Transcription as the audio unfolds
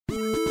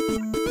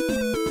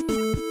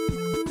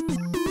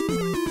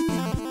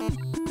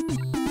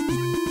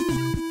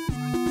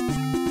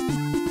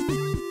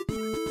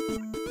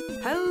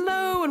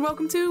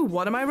welcome to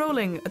What Am I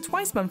Rolling, a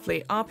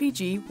twice-monthly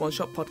RPG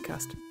one-shot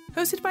podcast,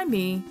 hosted by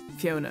me,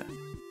 Fiona.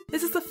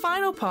 This is the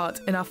final part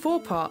in our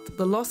 4-part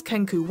The Lost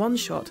Kenku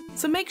one-shot,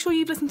 so make sure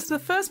you've listened to the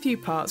first few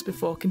parts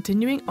before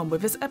continuing on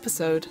with this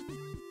episode.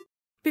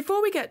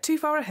 Before we get too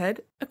far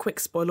ahead, a quick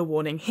spoiler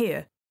warning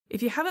here.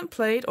 If you haven't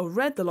played or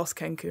read The Lost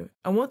Kenku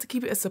and want to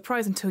keep it a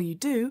surprise until you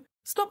do,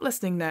 stop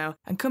listening now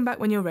and come back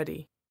when you're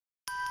ready.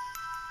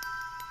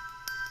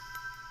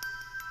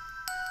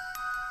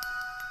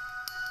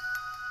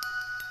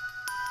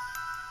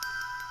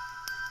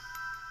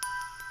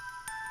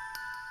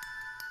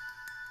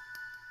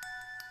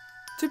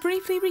 To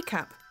briefly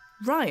recap,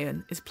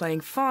 Ryan is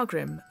playing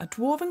Fargrim, a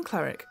dwarven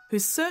cleric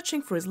who's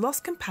searching for his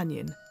lost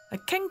companion, a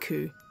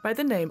Kenku by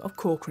the name of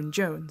Corcoran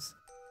Jones.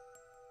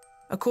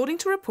 According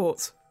to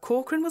reports,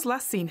 Corcoran was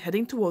last seen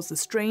heading towards the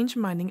strange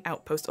mining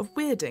outpost of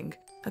Weirding,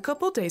 a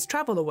couple days'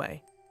 travel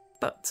away.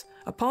 But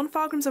upon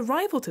Fargrim's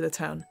arrival to the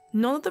town,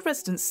 none of the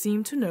residents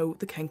seem to know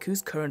the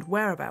Kenku's current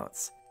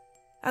whereabouts.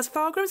 As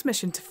Fargrim's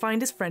mission to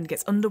find his friend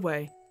gets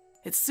underway,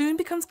 it soon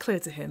becomes clear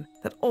to him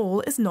that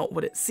all is not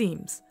what it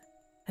seems,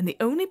 and the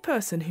only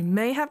person who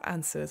may have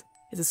answers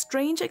is a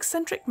strange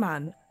eccentric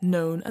man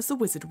known as the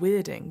Wizard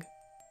Weirding.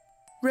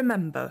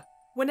 Remember,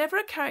 whenever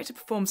a character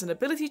performs an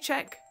ability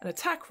check, an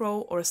attack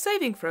roll, or a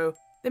saving throw,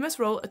 they must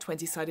roll a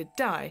 20-sided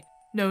die,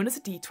 known as a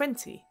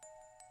d20.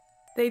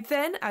 They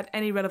then add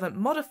any relevant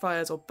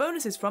modifiers or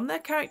bonuses from their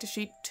character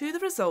sheet to the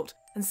result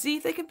and see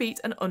if they can beat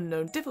an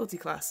unknown difficulty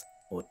class,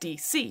 or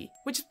DC,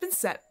 which has been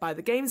set by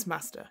the Games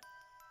Master.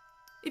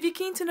 If you're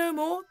keen to know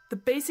more, the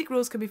basic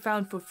rules can be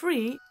found for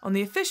free on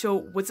the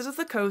official Wizards of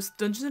the Coast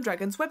Dungeons &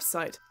 Dragons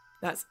website.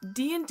 That's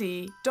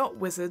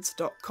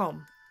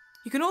dnd.wizards.com.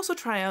 You can also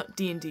try out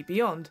D&D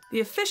Beyond, the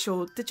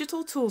official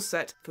digital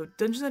toolset for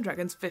Dungeons &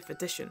 Dragons 5th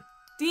edition.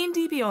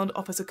 D&D Beyond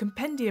offers a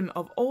compendium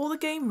of all the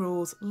game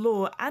rules,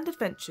 lore and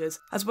adventures,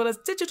 as well as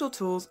digital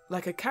tools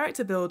like a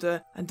character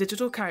builder and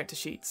digital character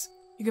sheets.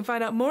 You can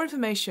find out more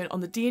information on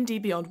the D&D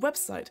Beyond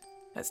website.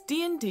 That's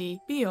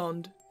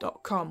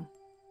dndbeyond.com.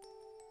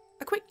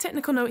 A quick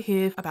technical note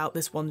here about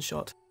this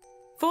one-shot.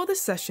 For this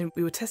session,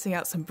 we were testing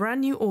out some brand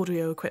new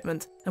audio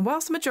equipment, and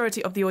whilst the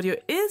majority of the audio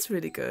is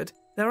really good,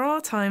 there are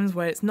times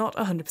where it's not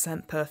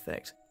 100%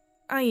 perfect.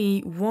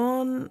 I.e.,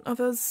 one of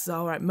us,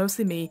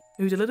 mostly me,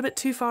 moved a little bit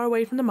too far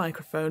away from the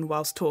microphone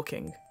whilst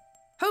talking.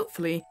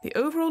 Hopefully, the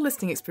overall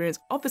listening experience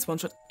of this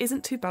one-shot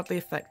isn't too badly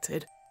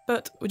affected,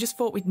 but we just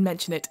thought we'd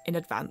mention it in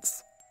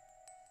advance.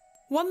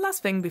 One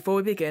last thing before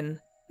we begin.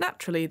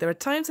 Naturally, there are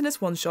times in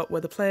this one-shot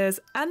where the players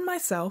and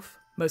myself,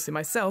 mostly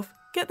myself,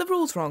 get the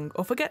rules wrong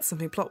or forget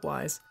something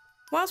plot-wise.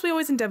 Whilst we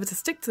always endeavour to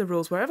stick to the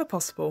rules wherever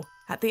possible,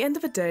 at the end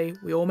of the day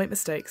we all make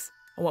mistakes,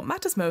 and what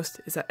matters most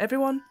is that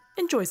everyone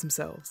enjoys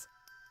themselves.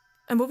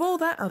 And with all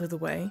that out of the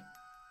way,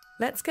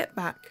 let's get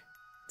back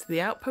to the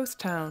outpost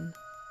town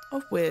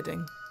of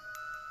Weirding.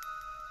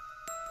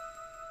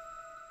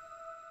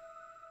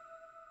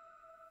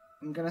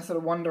 I'm going to sort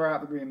of wander out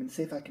the room and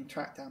see if I can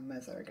track down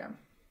Meza again.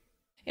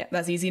 Yeah,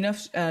 that's easy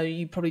enough.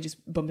 You probably just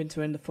bump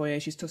into her in the foyer.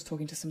 She's just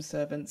talking to some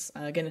servants.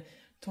 Again,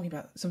 talking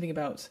about something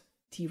about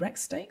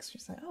T-Rex steaks.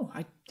 She's like, oh,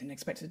 I didn't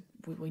expect it.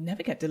 We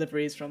never get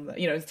deliveries from the...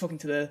 talking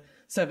to the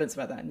servants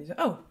about that. And he's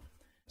like, oh,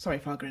 sorry,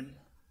 Fargrim.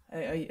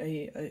 Are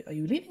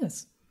you leaving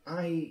us?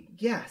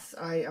 Yes,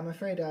 I'm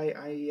afraid I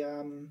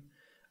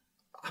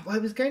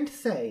was going to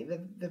say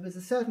that there was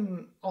a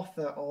certain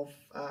offer of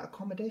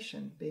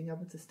accommodation, being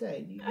able to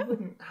stay. You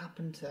wouldn't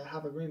happen to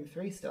have a room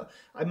 3 still.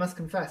 I must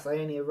confess, I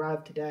only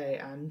arrived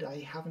today and I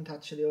haven't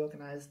actually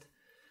organised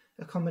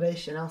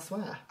accommodation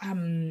elsewhere.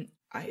 I'm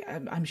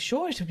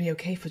sure it would be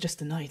okay for just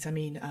the night. I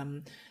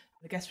mean,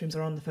 the guest rooms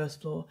are on the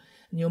first floor,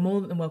 and you're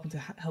more than welcome to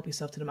help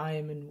yourself to them. I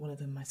am in one of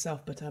them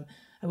myself, but I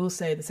will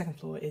say the second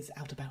floor is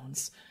out of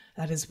bounds.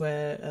 That is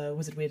where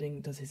Wizard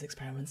Weirding does his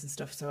experiments and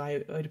stuff, so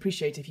I would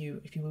appreciate if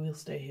you will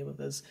stay here with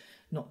us,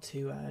 not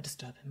to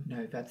disturb him.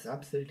 No, that's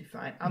absolutely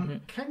fine.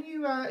 Can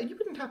you, you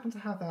wouldn't happen to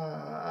have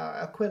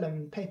a quill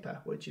and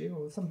paper, would you,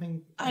 or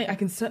something? I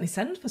can certainly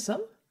send for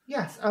some.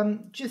 Yes,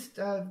 just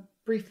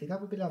briefly, that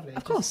would be lovely.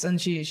 Of course, and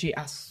she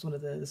asks one of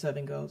the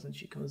serving girls, and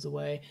she comes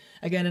away.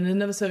 Again, and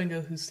another serving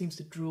girl who seems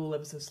to drool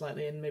ever so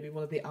slightly, and maybe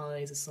one of the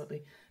eyes is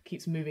slightly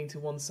keeps moving to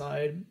one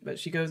side, but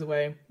she goes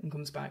away and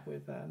comes back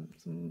with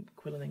some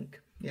quill and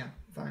ink. Yeah,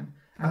 fine.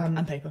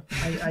 And paper.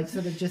 I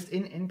sort of just,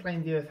 in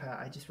plain view of her,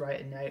 I just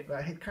write a note, but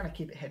I kind of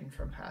keep it hidden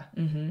from her.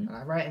 Mm-hmm. And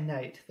I write a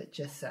note that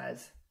just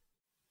says,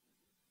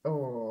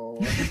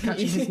 I'm just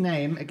catching his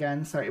name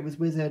again. Sorry, it was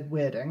Wizard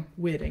Weirding.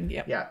 Weirding,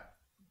 yep. Yeah.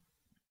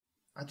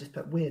 I just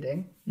put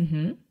Weirding.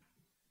 Mm-hmm.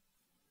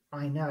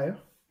 I know.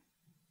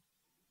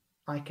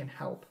 I can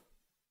help.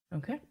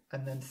 Okay.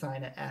 And then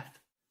sign it F.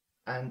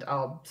 And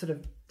I'll sort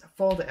of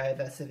fold it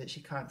over so that she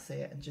can't see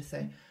it and just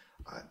say,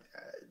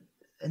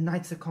 a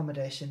night's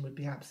accommodation would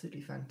be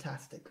absolutely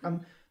fantastic.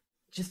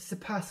 Just as a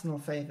personal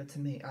favour to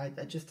me, I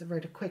just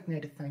wrote a quick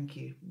note of thank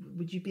you.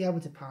 Would you be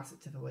able to pass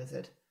it to the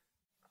wizard?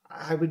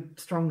 I would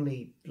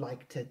strongly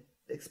like to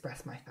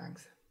express my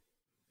thanks.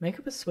 Make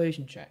a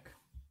persuasion check.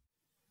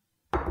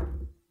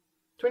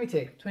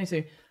 22.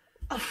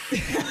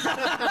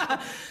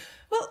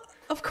 Well,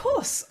 of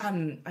course.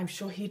 I'm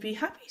sure he'd be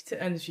happy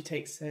to. And she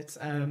takes it.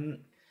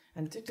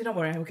 And do not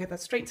worry, I will get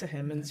that straight to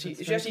him. And she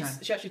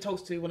actually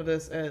talks to one of the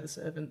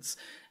servants,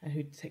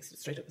 who takes it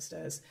straight up the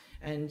stairs.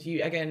 And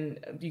you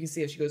can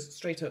see as she goes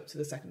straight up to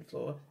the second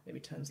floor, maybe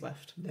turns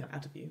left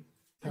out of view.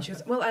 And she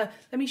goes, well,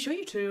 let me show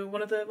you to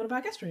one of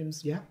our guest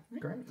rooms. Yeah,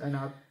 great. And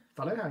I'll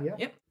follow her. Yeah.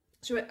 Yep.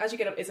 So as you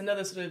get up, it's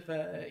another sort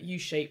of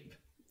U-shape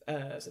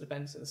sort of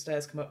bend. So the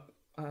stairs come up,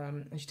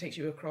 and she takes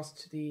you across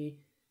to the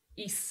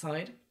east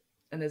side,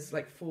 and there's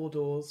like 4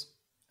 doors.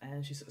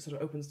 And she sort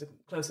of opens the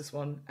closest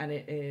one, and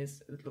it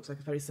looks like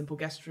a very simple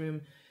guest room,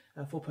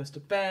 a 4-poster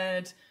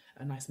bed,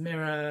 a nice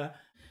mirror.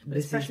 But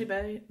it's freshly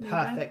made.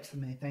 Perfect for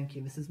me, thank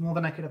you. This is more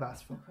than I could have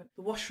asked for.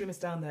 The washroom is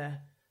down there.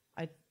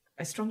 I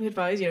strongly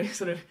advise,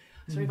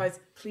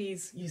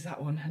 please use that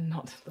one and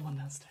not the one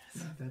downstairs.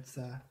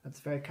 No,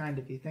 that's very kind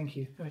of you. Thank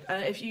you. Right.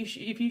 If you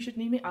should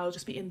need me, I'll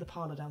just be in the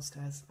parlour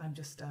downstairs. I'm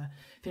just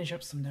finishing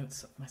up some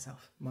notes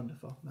myself.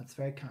 Wonderful. That's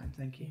very kind.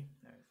 Thank you.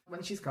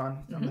 When she's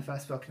gone on the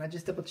first floor, can I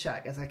just double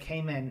check as I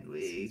came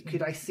in?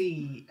 Could I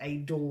see a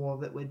door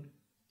that would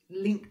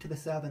link to the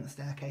servant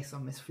staircase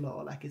on this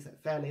floor? Like, is it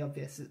fairly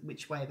obvious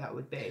which way that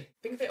would be?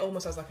 Think of it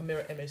almost as like a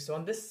mirror image. So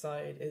on this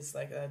side is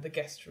like the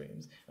guest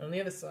rooms, and on the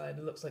other side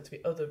it looks like to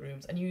be other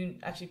rooms. And you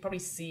actually probably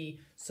see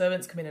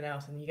servants come in and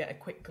out, and you get a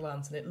quick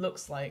glance, and it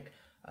looks like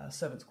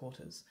servants'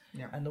 quarters.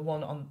 Yeah. And the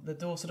one on the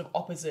door, sort of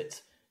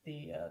opposite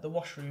the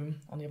washroom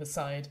on the other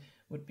side,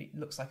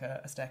 looks like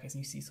a staircase,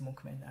 and you see someone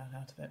come in and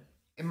out of it.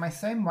 In my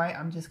same way,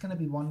 I'm just going to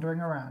be wandering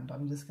around.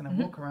 I'm just going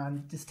to walk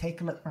around, just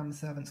take a look around the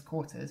servants'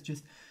 quarters,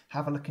 just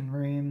have a look in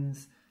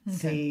rooms,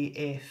 see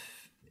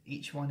if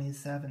each one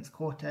is servants'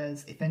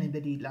 quarters. If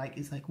anybody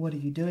is like, what are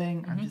you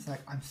doing? I'm just like,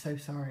 I'm so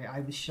sorry.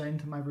 I was shown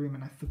to my room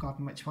and I've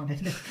forgotten which one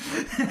it is.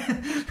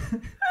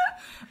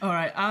 All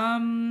right.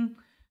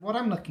 What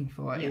I'm looking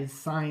for is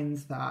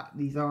signs that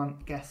these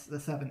aren't the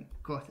servant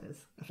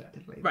quarters,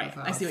 effectively. Right,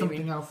 I see what you mean.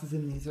 Something else is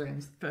in these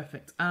rooms.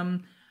 Perfect.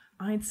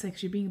 I'd say,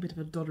 because you're being a bit of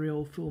a doddery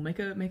old fool, make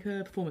a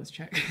performance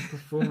check.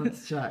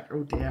 Performance check.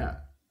 Oh dear.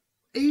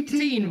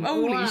 18.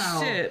 Holy wow.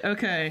 shit.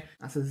 Okay.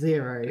 That's a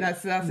 0.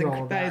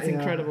 That is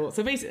incredible.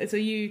 So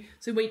basically,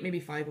 so wait maybe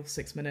 5 or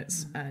 6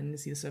 minutes and you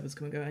see the servants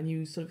come and go, and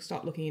you sort of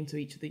start looking into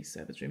each of these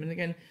servants' rooms. And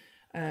again,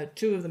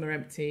 2 of them are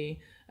empty.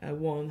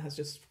 One has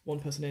just one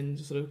person in,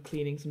 just sort of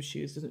cleaning some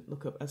shoes. Doesn't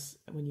look up as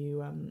when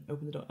you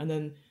open the door. And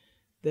then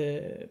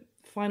the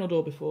final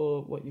door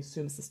before what you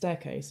assume is the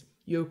staircase,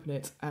 you open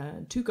it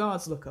and 2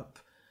 guards look up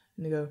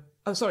and they go,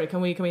 oh, sorry,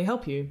 can we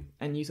help you?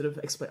 And you sort of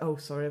explain, oh,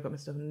 sorry, I've got my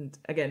stuff. And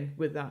again,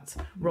 with that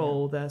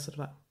role, they're sort of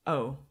like,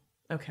 oh,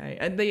 okay.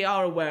 And they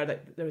are aware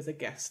that there is a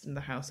guest in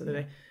the house, so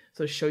they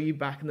sort of show you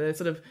back, and they're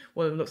sort of,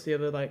 one of them looks at the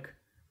other like,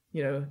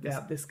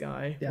 this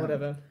guy,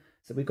 whatever.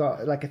 So we've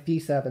got like a few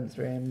servants'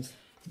 rooms.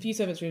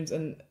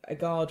 And a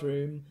guard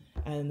room,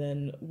 and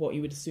then what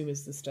you would assume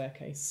is the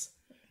staircase.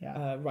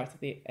 Right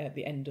at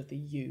the end of the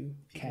U.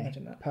 If you can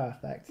imagine that.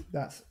 Perfect.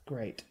 That's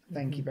great.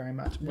 Thank you very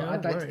much. Well, No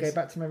I'd like worries. to go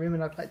back to my room,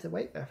 and I'd like to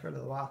wait there for a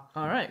little while.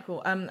 All right,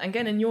 cool.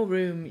 Again, in your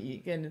room,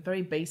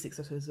 very basic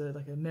stuff. There's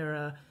like a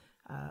mirror,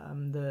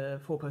 the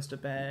 4-poster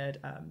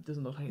bed.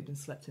 Doesn't look like it's been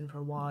slept in for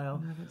a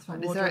while. No, that's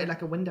fine. Is there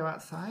like a window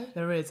outside?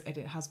 There is. It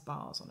has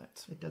bars on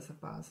it. It does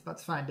have bars.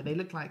 That's fine. Do they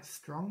look like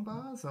strong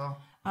bars or?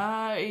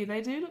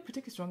 They do look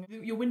particularly strong.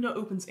 Your window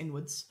opens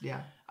inwards.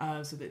 Yeah.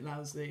 So that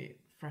allows the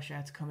fresh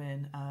air to come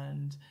in,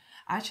 and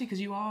actually,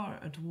 because you are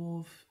a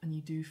dwarf and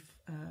you do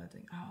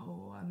think,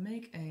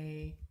 make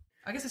a.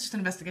 I guess it's just an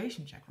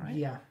investigation check, right?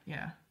 Yeah.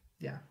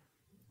 Yeah.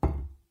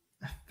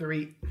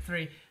 3.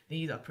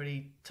 These are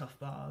pretty tough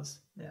bars.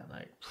 Yeah.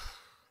 Like,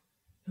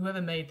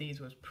 whoever made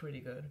these was pretty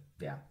good.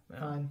 Yeah.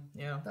 Fine.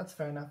 Yeah. That's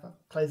fair enough. I'll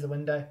close the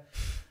window,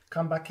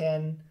 come back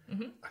in. I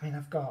mean,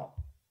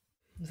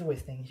 there's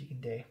always things you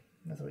can do.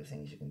 But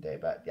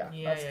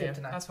that's good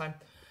to know. That's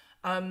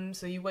fine.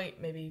 So you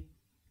wait maybe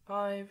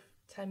 5-10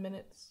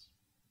 minutes.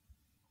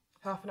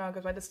 Half an hour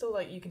goes by. There's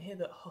still you can hear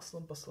the hustle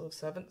and bustle of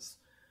servants,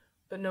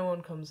 but no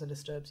one comes and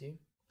disturbs you,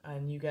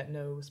 and you get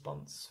no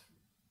response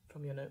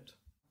from your note.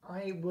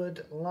 I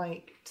would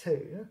like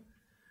to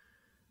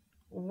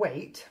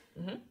wait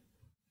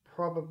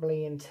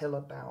probably until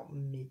about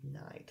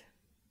midnight.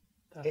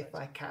 Perfect. If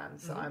I can.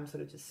 So I'm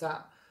sort of just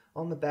sat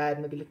on the bed,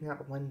 maybe looking out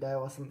the window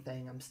or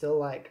something. I'm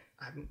still I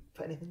haven't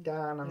put anything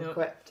down, I'm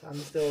equipped, I'm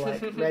still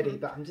ready,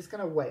 but I'm just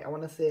going to wait. I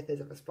want to see if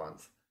there's a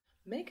response.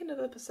 Make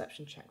another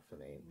perception check for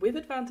me, with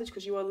advantage,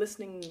 because you are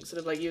listening,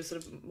 you're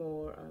sort of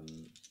more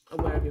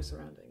aware of your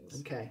surroundings.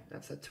 Okay,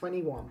 that's a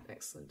 21.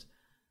 Excellent.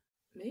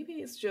 Maybe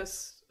it's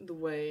just the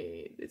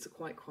way it's a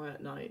quite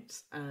quiet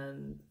night,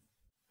 and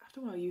after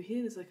a while you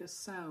hear there's a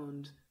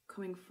sound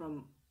coming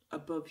from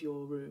above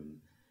your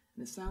room,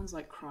 and it sounds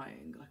like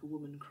crying, like a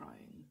woman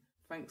crying,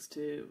 thanks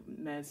to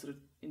Mez sort of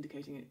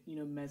indicating it.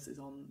 Mez is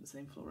on the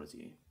same floor as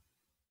you.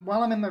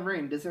 While I'm in my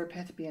room, does there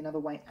appear to be another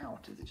way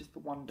out? Is it just the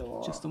one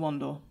door? Just the one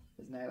door.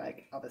 There's no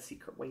other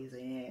secret ways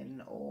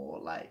in, or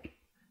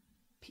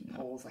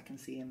peepholes I can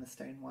see in the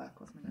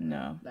stonework or something like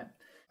No. that?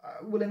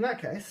 No. Well, in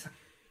that case,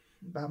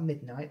 about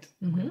midnight.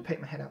 I'm going to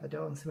peek my head out the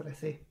door and see what I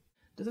see.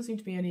 Doesn't seem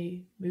to be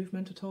any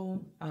movement at all.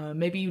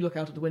 Maybe you look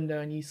out of the window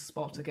and you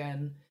spot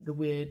again the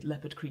weird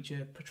leopard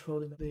creature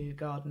patrolling the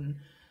garden.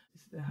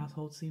 The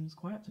household seems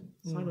quiet,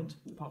 silent,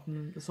 apart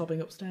from the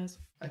sobbing upstairs.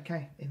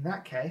 Okay, in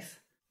that case,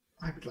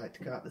 I would like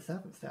to go up the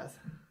servant stairs.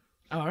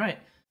 All right.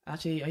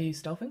 Actually, are you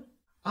stealthing?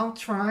 I'll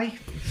try.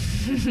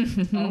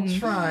 I'll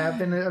try. I've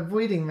been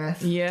avoiding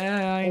this.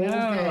 Yeah,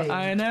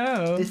 I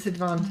know.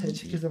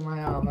 Disadvantage because of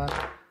my armour.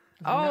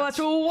 Oh, that's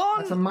all one!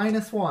 That's a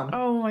 -1.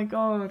 Oh my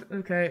god,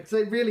 okay.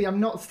 So really, I'm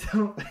not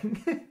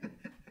stealthing.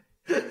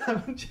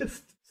 I'm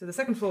just... So the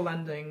second floor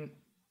landing,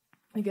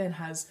 again,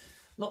 has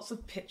lots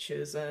of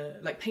pictures,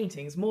 like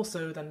paintings, more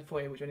so than the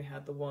foyer, which only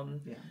had the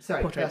one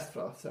Sorry, portrait. first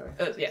floor, sorry.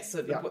 Yes,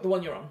 so the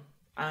one you're on.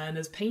 And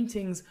there's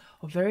paintings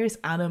of various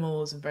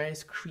animals and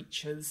various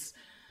creatures,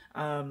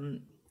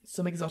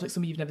 some exotic,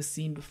 some you've never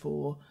seen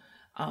before.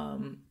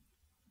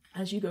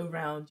 As you go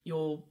around,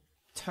 your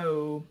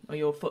toe or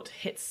your foot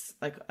hits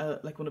like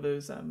one of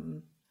those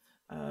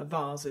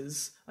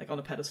vases, like on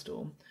a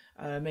pedestal.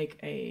 Make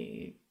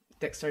a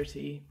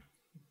dexterity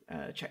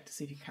check to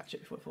see if you can catch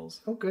it before it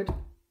falls. Oh, good.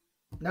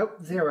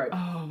 Nope, 0.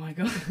 Oh my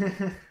god.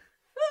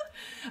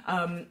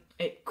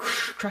 It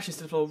crashes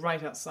to the floor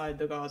right outside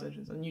the guard's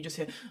entrance, and you just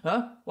hear,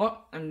 "Huh?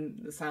 What?"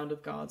 and the sound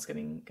of guards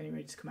getting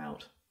ready to come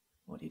out.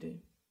 What do you do?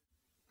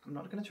 I'm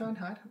not going to try and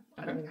hide.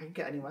 I don't think I can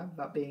get anywhere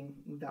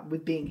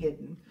with being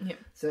hidden. Yep.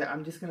 So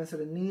I'm just going to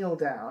sort of kneel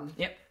down.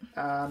 Yep.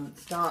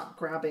 Start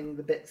grabbing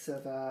the bits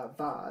of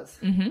vase.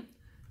 Mm-hmm.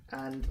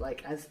 And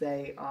like as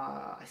they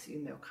are, I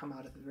assume they'll come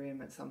out of the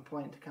room at some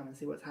point to come and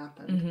see what's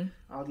happened. Mm-hmm.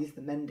 I'll use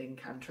the mending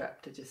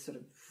cantrip to just sort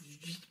of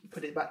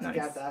put it back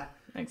together.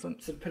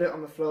 Excellent. So put it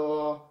on the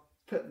floor,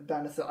 put it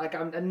down. So like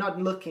I'm not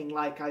looking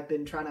like I've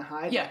been trying to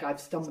hide. Yeah. Like I've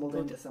stumbled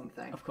into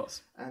something. Of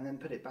course. And then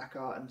put it back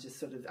out and just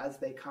sort of as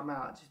they come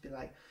out, just be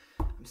like,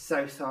 "I'm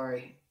so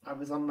sorry. I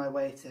was on my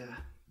way to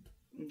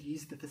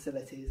use the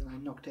facilities and I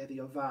knocked over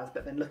your vase."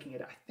 But then looking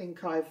at it, I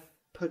think I've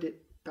put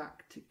it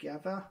back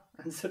together,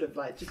 and sort of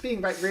like just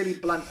being like really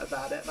blunt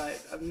about it. Like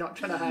I'm not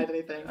trying to hide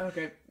anything.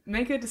 Okay,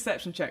 make a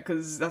deception check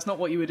because that's not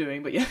what you were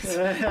doing. But yes,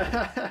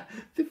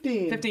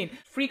 15.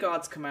 3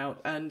 guards come out,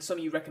 and some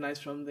you recognise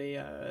from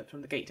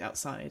the gate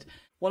outside.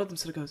 One of them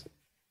sort of goes,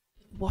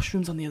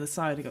 "Washrooms on the other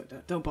side." I go,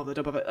 "Don't bother.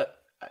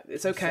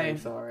 It's okay." I'm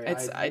so sorry.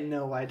 I have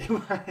no idea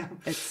where I am.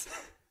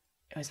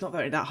 It's not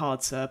very that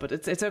hard, sir, but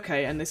it's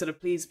okay. And they sort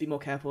of, "Please be more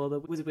careful. The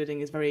wizard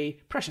wedding is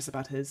very precious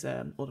about his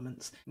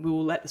ornaments. We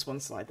will let this one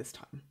slide this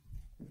time."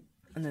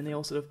 And then they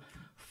all sort of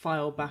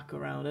file back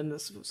around, and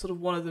sort of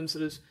one of them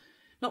sort of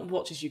not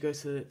watches you go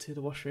to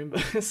the washroom,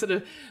 but sort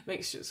of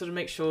makes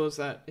sure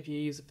that if you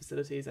use the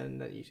facilities,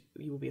 and that you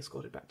will be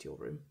escorted back to your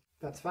room.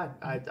 That's fine.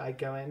 I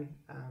go in,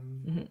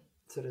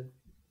 sort of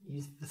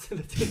use the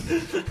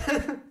facilities,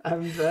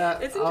 and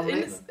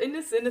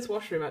it's in this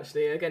washroom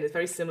actually. Again, it's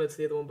very similar to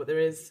the other one, but there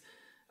is,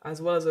 as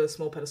well as a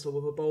small pedestal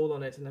with a bowl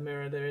on it and a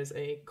mirror, there is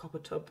a copper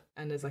tub,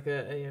 and there's like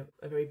a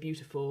very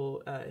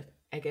beautiful,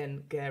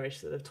 again, garish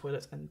sort of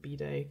toilet and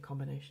bidet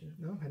combination.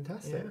 Oh,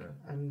 fantastic! Yeah.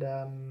 And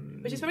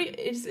which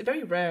is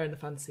very rare in the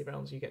fantasy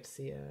realms. You get to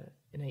see a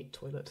innate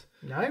toilet.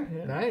 No,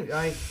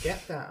 I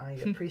get that. I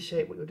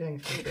appreciate what you're doing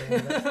for doing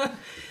this.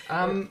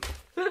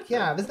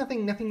 Yeah, there's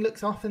nothing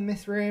looks off in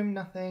this room.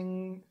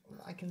 Nothing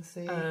I can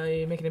see.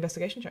 You make an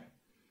investigation check.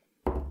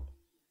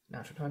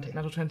 Natural 20.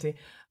 Natural 20.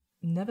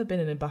 Never been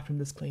in a bathroom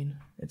this clean.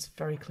 It's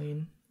very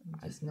clean.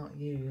 Just not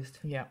used.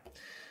 Yeah.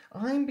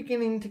 I'm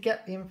beginning to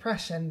get the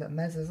impression that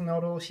Mez is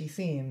not all she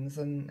seems,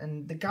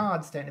 and the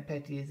guards don't appear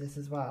to use this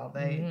as well.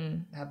 They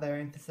have their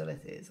own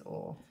facilities,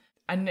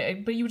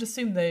 but you would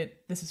assume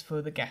that this is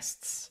for the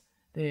guests.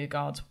 The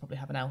guards will probably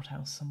have an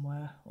outhouse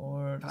somewhere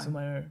or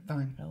somewhere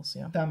else.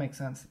 Yeah, that makes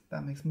sense.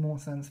 That makes more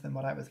sense than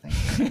what I was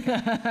thinking.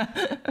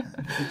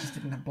 They just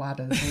didn't have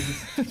bladders.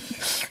 They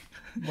just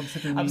once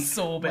every week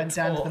absorb went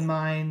down to the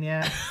mine.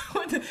 Yeah,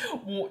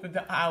 walked an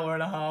hour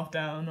and a half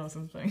down or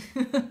something.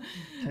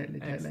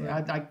 Totally.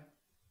 I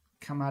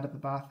come out of the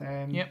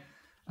bathroom. Yep.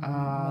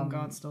 One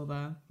guard's still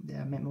there.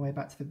 Yeah, make my way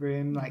back to the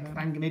room. Like,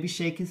 and maybe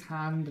shake his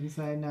hand and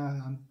say, "No,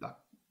 I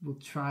will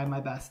try my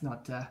best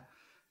not to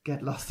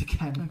get lost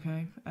again."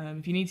 Okay.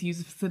 If you need to use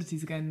the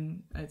facilities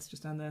again, it's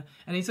just down there.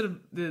 And he sort of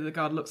the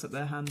guard looks at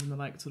their hand and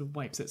like sort of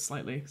wipes it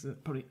slightly because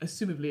it's probably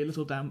assumably a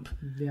little damp.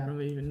 Yeah.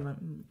 From even like,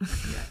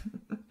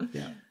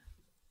 Yeah.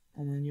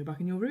 And then you're back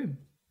in your room.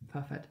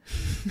 Perfect.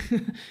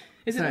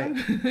 Is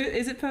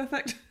it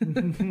perfect?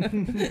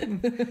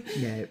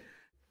 No.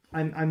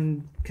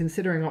 I'm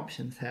considering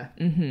options here.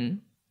 Mm-hmm.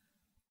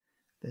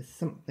 There's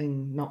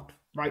something not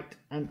right,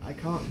 and I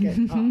can't get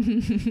up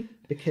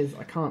because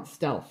I can't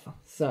stealth.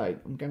 So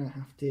I'm gonna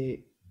have to.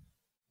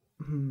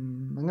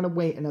 I'm gonna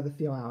wait another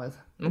few hours.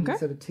 Okay.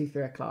 Sort of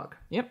 2-3 o'clock.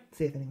 Yep.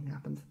 See if anything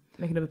happens.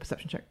 Make another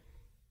perception check.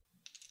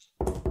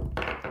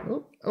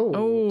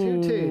 Oh,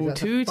 2 twos. That's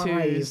 2 a 5.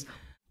 twos.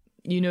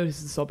 You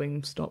notice the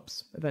sobbing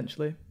stops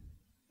eventually,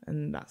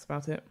 and that's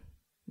about it.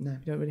 No.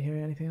 You don't really hear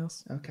anything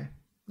else. Okay,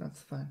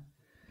 that's fine.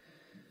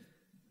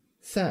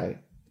 So,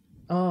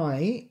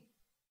 I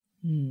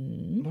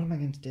What am I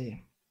going to do?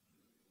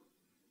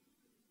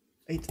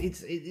 It's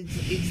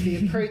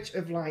the approach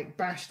of like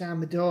bash down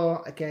the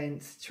door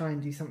against try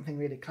and do something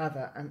really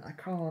clever, and I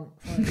can't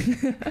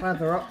find a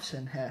clever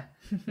option here.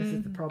 This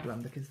is the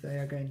problem, because they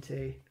are going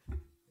to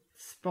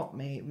spot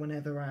me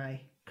whenever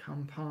I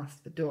come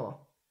past the door.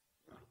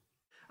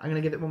 I'm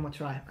going to give it one more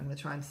try. I'm going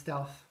to try and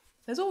stealth.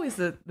 There's always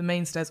the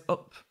main stairs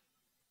up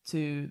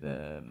to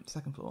the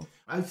second floor.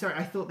 Oh, sorry.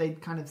 I thought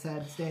they'd kind of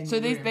said stay in So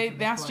the room.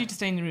 they asked you to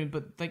stay in the room,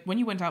 but like when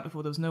you went out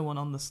before, there was no one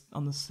on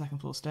the second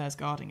floor stairs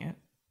guarding it.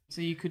 So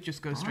you could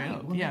just go straight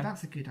up. Well, yeah,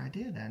 that's a good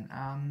idea then.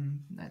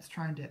 Let's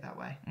try and do it that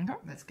way. Okay.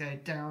 Let's go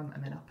down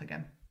and then up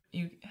again.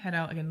 You head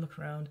out again, look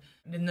around.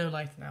 There's no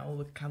light now. All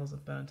the candles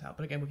have burnt out.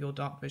 But again, with your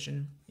dark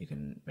vision, you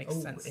can make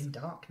sense. In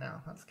dark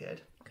now. That's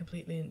good.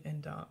 Completely in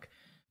dark.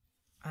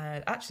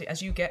 And actually,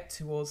 as you get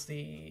towards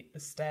the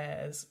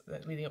stairs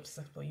that leading up to the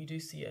second floor, you do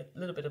see a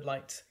little bit of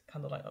light,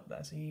 candlelight up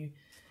there. So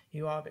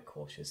you are a bit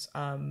cautious.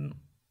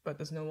 But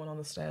there's no one on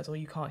the stairs, or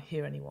you can't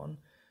hear anyone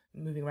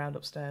moving around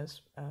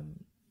upstairs.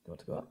 You want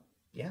to go up?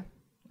 Yeah.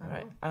 All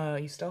right. Are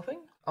you stealthing?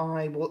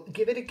 I will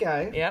give it a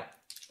go. Yep.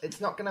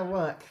 It's not going to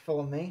work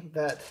for me,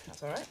 but...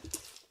 That's all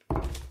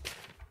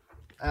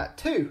right.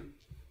 2.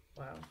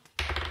 Wow.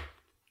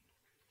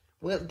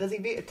 Well, does he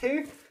beat a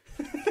 2?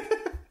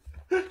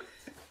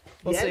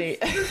 We'll see.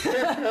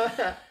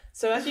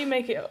 So as you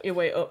make your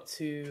way up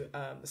to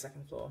the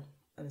second floor,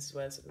 and this is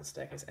where the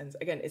staircase ends.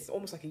 Again, it's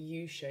almost like a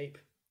U shape.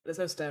 There's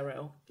no stair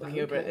rail. Looking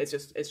over it,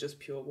 it's just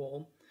pure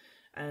wall.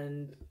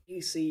 And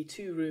you see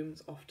 2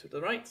 rooms off to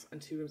the right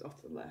and 2 rooms off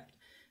to the left.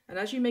 And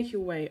as you make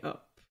your way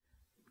up,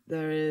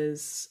 there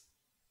is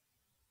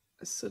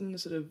a sudden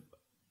sort of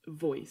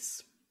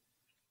voice.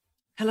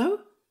 Hello?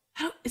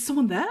 Hello? Is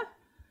someone there?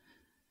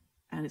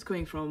 And it's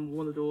coming from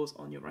one of the doors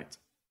on your right.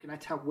 Can I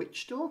tell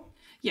which door?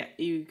 Yeah,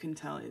 you can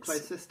tell it's...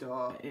 Closest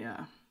door?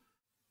 Yeah.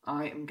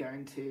 I am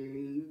going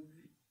to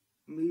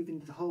move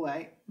into the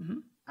hallway,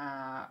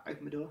 Mm-hmm.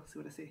 open the door, see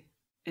what I see.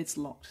 It's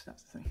locked,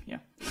 that's the thing, yeah.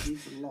 It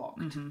is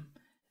locked. Mm-hmm.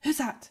 Who's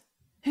that?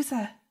 Who's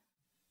there?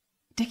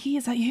 Dickie,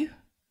 is that you?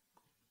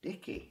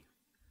 Dickie.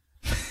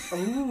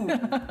 Oh.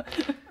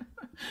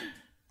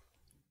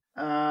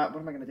 What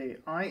am I going to do?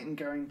 I'm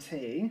going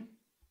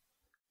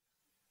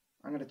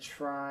to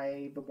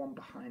try the one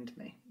behind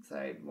me.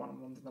 So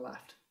one's on the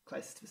left,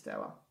 closest to the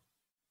stairwell.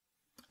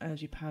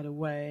 As you pad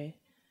away,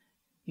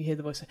 you hear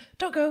the voice say,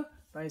 "Don't go!"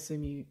 But I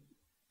assume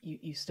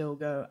you still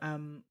go.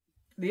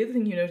 The other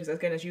thing you notice,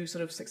 again, as you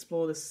sort of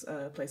explore this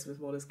place with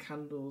more, there's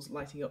candles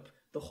lighting up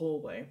the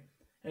hallway.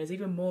 And there's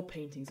even more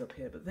paintings up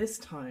here, but this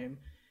time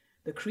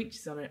the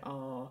creatures on it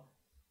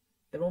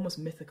they're almost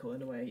mythical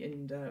in a way.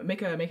 And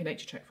make a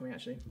nature check for me,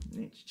 actually.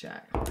 Nature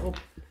check. Oh,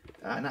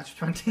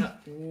 natural 20.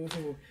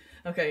 Ooh.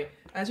 Okay,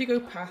 as you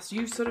go past,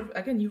 you sort of,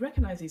 again, you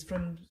recognise these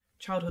from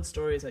childhood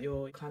stories that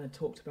your clan had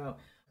talked about.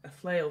 A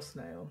flail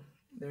snail,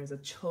 there is a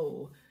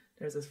chull,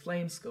 there is a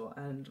flame skull,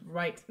 and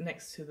right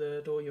next to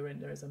the door you're in,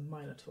 there is a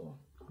minotaur.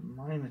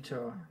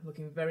 Minotaur.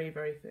 Looking very,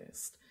 very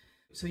fierce.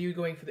 So you're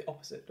going for the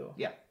opposite door?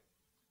 Yeah.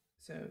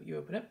 So you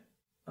open it,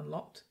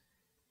 unlocked,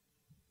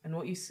 and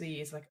what you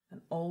see is like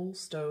an old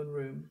stone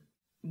room,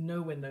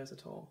 no windows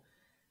at all,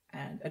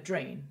 and a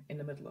drain in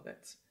the middle of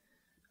it.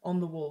 On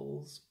the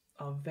walls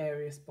are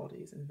various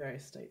bodies in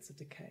various states of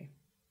decay.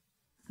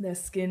 Their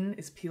skin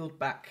is peeled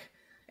back,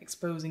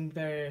 exposing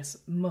various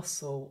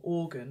muscle,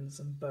 organs,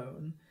 and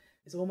bone.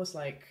 It's almost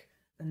like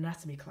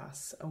anatomy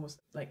class,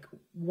 almost like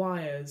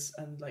wires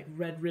and like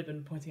red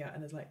ribbon pointing out,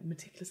 and there's like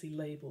meticulously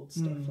labelled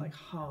stuff like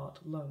heart,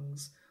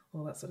 lungs,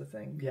 all that sort of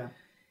thing. Yeah.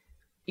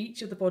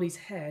 Each of the body's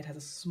head has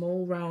a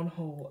small round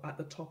hole at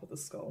the top of the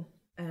skull,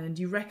 and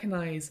you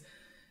recognise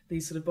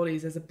these sort of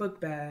bodies. There's a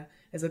bugbear,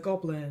 there's a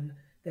goblin,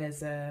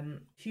 there's a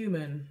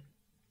human,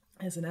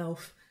 there's an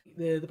elf.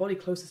 The body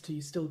closest to you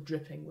is still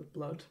dripping with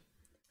blood.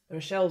 There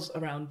are shelves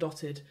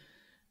dotted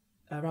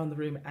around the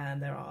room,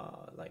 and there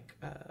are like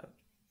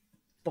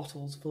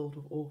bottles filled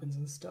with organs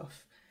and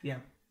stuff. Yeah.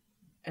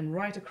 And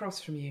right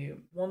across from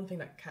you, one thing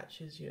that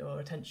catches your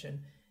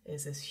attention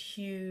is this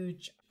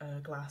huge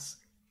glass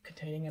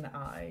containing an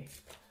eye.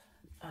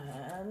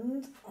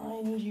 And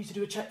I need you to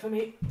do a check for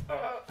me.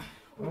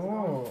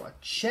 A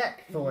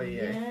check for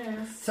you.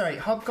 Yes. Sorry,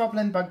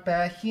 hobgoblin,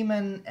 bugbear,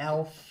 human,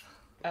 elf.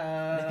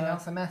 Anything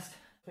else I missed?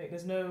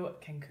 There's no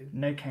Kenku.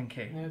 No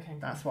Kenku. No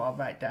Kenku. That's what I'll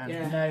write down.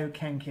 Yeah. No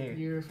Kenku.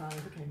 You're fine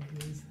with the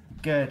Kenkus.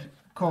 Good.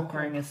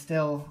 Corkring is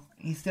still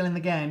in the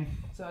game.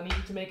 So I need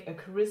you to make a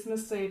charisma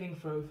saving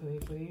throw for me,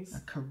 please.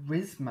 A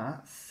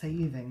charisma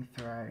saving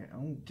throw.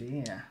 Oh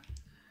dear.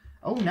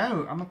 Oh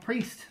no, I'm a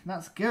priest.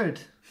 That's good.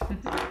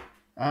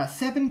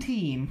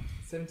 17.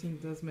 17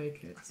 does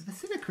make it. I've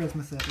seen a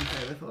charisma saving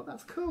throw before.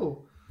 That's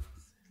cool.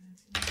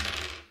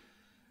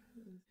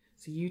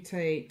 So you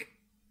take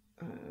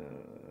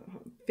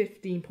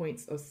 15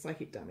 points of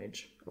psychic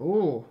damage.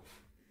 Oh,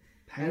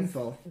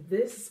 painful.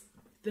 This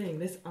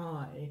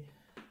eye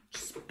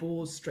just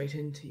bores straight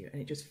into you,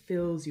 and it just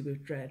fills you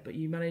with dread, but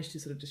you manage to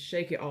sort of just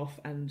shake it off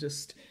and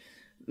just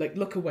like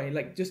look away,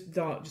 like just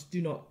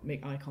do not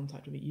make eye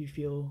contact with it. You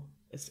feel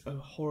It's a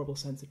horrible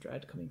sense of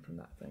dread coming from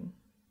that thing.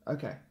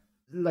 Okay.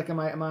 Like, am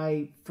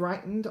I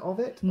frightened of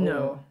it? No.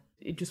 Or...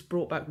 It just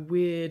brought back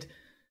weird...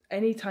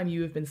 Anytime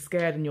you have been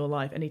scared in your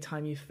life,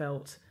 anytime you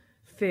felt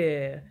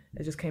fear,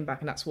 it just came back,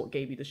 and that's what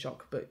gave you the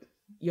shock. But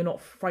you're not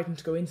frightened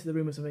to go into the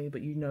room or something,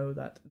 but you know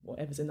that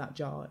whatever's in that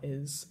jar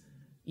is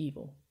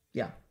evil.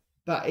 Yeah.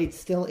 But it's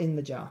still in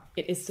the jar.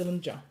 It is still in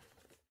the jar.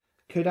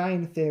 Could I,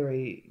 in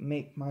theory,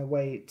 make my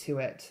way to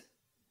it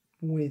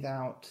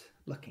without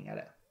looking at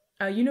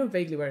it? You know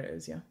vaguely where it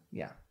is, yeah?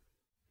 Yeah.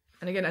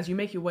 And again, as you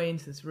make your way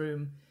into this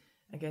room,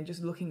 again,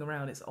 just looking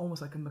around, it's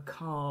almost like a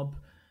macabre,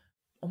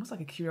 almost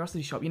like a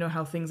curiosity shop. You know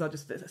how things are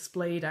just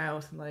displayed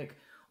out, and like,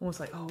 almost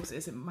like, oh, is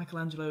it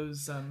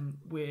Michelangelo's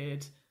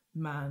weird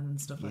man and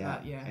stuff like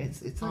that? Yeah.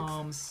 It's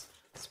arms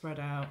spread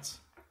out,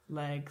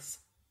 legs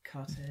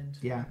cut in.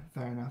 Yeah,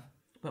 fair enough.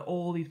 But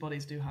all these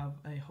bodies do have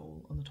a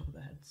hole on the top of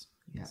their heads.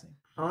 Yeah.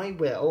 I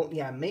will,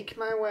 make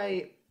my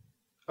way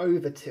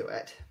over to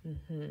it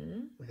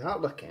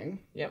without looking.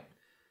 Yep.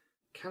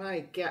 Can I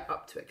get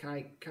up to it?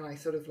 Can I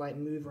sort of like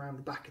move around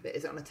the back of it?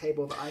 Is it on a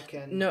table that I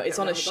can... No, it's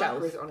on a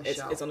shelf. Is it on a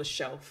shelf? It's on a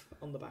shelf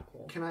on the back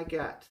wall. Can I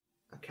get...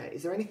 Okay,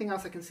 is there anything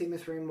else I can see in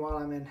this room while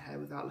I'm in here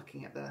without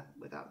looking at the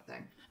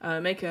thing?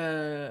 Make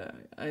a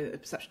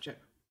perception check.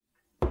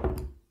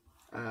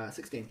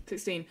 16.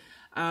 16.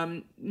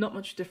 Not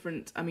much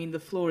different. I mean, the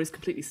floor is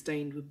completely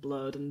stained with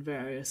blood and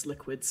various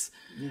liquids.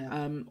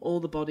 Yeah.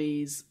 All the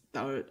bodies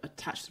that are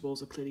attached to the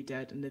walls are clearly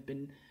dead, and they've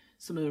been...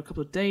 Some are a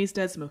couple of days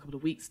dead, some are a couple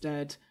of weeks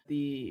dead.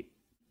 The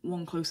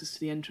one closest to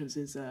the entrance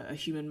is a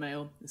human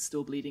male. It's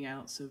still bleeding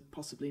out, so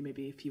possibly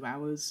maybe a few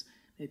hours,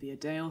 maybe a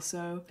day or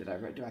so. Can I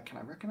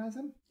recognise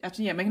him?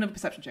 Actually, yeah, make another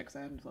perception check, because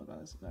I haven't thought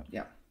about this. So.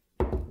 Yeah.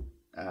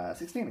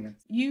 16 again.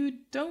 You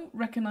don't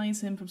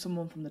recognise him from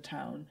someone from the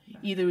town. No.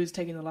 Either who's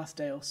taking the last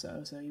day or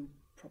so you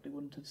probably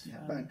wouldn't have...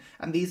 Yeah,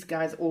 and these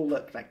guys all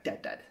look like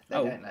dead. They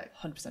don't look...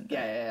 100% dead.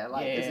 Yeah,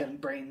 like as in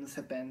brains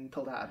have been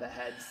pulled out of their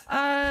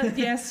heads.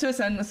 Yes, to a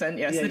certain extent,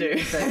 yes, they do.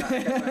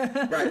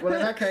 Right, well in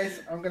that case,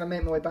 I'm going to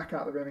make my way back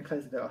out of the room and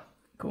close the door.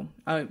 Cool.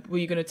 Were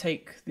you going to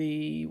take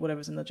the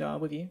whatever's in the jar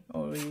with you,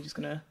 or are you just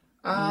going to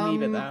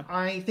leave it there?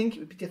 I think it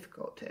would be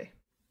difficult to,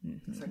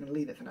 so I'm going to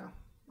leave it for now.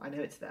 I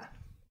know it's there.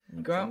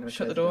 You go out,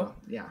 shut the door.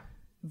 Yeah.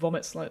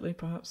 Vomit slightly,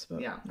 perhaps.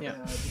 But yeah.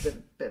 It's a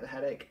bit of a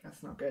headache.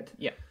 That's not good.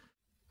 Yeah.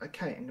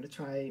 Okay, I'm going to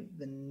try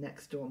the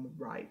next door on the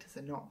right.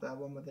 So not the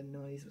one where the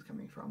noise was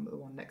coming from, but the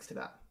one next to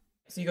that.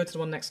 So you go to the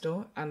one next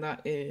door, and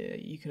that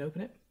you can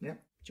open it. Yeah.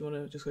 Do you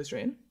want to just go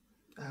straight in?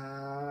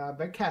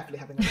 Very carefully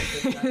having a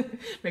look.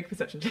 Make a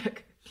perception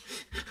check.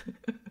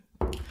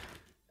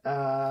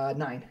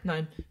 9.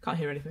 9. Can't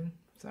hear anything,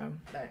 so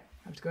no.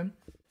 Have to go in.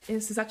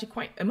 This is actually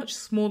quite a much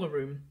smaller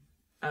room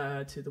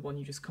to the one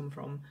you just come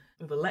from,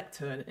 with a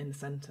lectern in the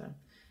centre,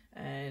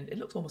 and it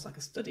looks almost like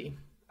a study.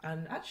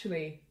 And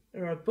actually,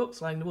 there are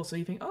books lining the wall, so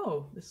you think,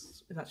 oh,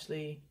 this is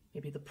actually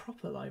maybe the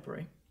proper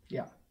library.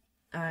 Yeah.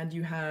 And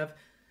you have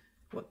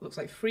what looks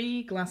like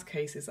 3 glass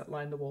cases that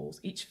line the walls,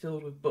 each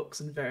filled with books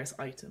and various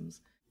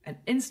items. And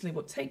instantly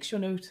what takes your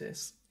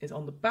notice is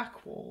on the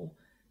back wall,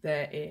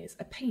 there is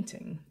a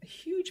painting, a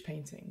huge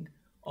painting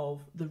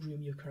of the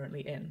room you're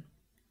currently in.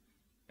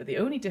 But the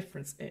only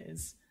difference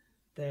is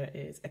there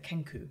is a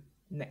Kenku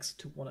next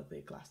to one of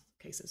the glass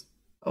cases.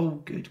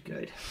 Oh,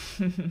 good.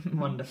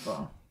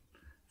 Wonderful.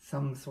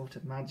 Some sort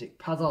of magic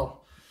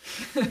puzzle.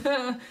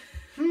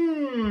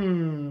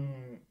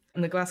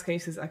 And the glass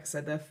cases, like I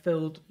said, they're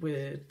filled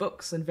with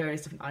books and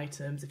various different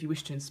items. If you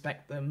wish to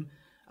inspect them,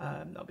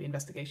 that'll be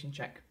investigation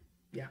check.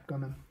 Yeah, go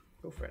on then.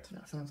 Go for it.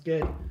 That sounds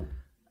good.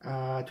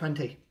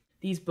 20.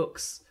 These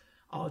books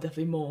are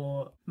definitely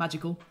more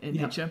magical in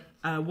nature.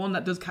 One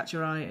that does catch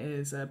your eye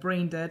is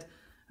Brain Dead,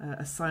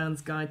 a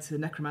Scion's Guide to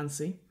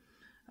Necromancy.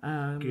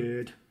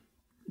 Good.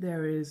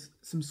 There is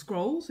some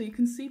scrolls that you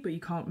can see, but you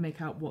can't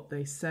make out what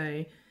they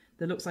say.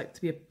 There looks like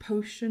to be a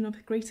potion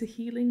of greater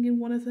healing in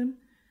one of them.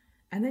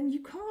 And then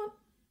you can't...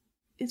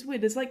 It's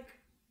weird. It's like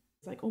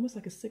almost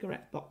like a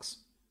cigarette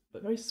box,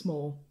 but very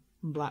small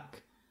and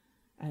black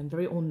and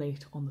very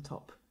ornate on the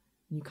top.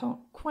 And you can't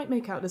quite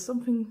make out. There's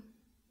something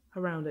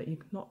around it. You're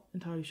not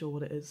entirely sure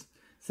what it is.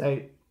 So,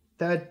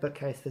 third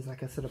bookcase, there's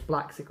like a sort of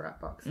black cigarette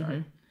box, right?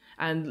 Mm-hmm.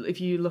 And if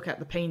you look at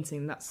the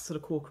painting, that's sort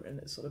of Corcoran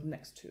that's sort of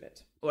next to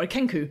it. Or a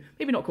Kenku.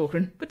 Maybe not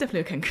Corcoran, but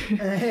definitely a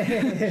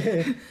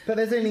Kenku. But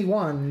there's only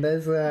one.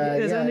 There's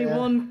only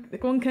one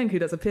Kenku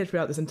that's appeared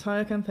throughout this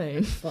entire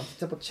campaign. I'll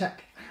double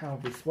check how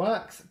this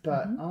works,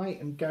 but I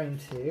am going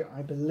to,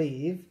 I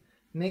believe,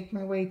 make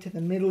my way to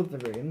the middle of the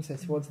room, so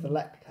towards the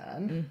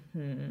lectern.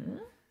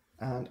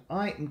 And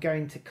I am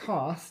going to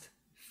cast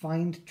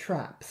Find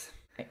Traps.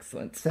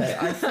 Excellent. So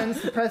I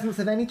sense the presence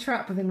of any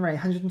trap within range,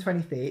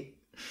 120 feet.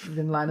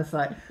 Within line of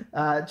sight.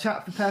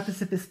 Trap for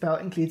purpose of this spell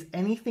includes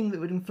anything that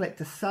would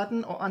inflict a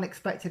sudden or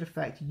unexpected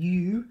effect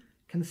you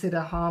consider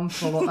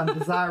harmful or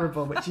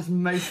undesirable, which is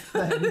most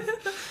things.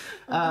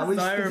 Which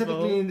is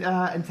specifically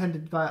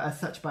intended as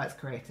such by its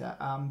creator.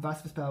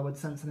 Vice the spell would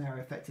sense an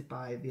area affected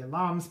by the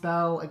alarm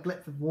spell, a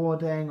glyph of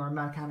warding, or a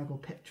mechanical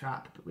pit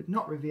trap, but would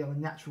not reveal a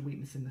natural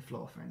weakness in the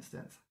floor, for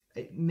instance.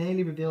 It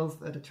merely reveals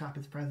that a trap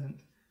is present.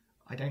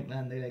 I don't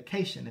learn the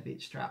location of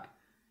each trap,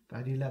 but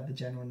I do learn the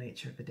general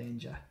nature of the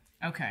danger.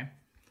 Okay.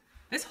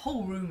 This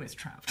whole room is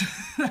trapped.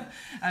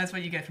 That's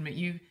what you get from it.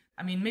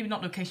 Maybe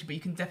not location, but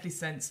you can definitely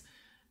sense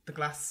the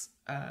glass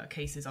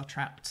cases are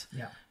trapped.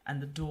 Yeah.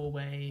 And the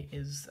doorway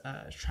is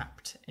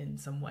trapped in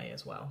some way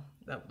as well.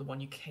 The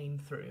one you came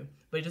through.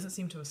 But it doesn't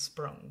seem to have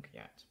sprung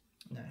yet.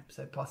 No,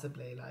 so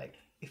possibly, like,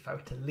 if I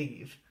were to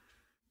leave.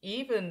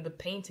 Even the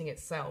painting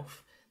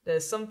itself,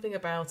 there's something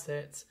about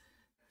it.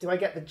 Do I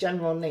get the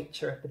general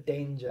nature of the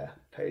danger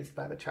posed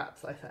by the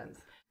traps I sense?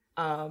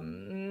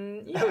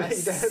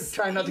 Yes.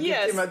 Try not to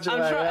give too much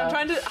away. I'm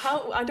trying to.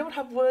 I don't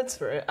have words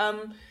for it.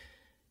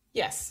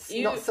 Yes.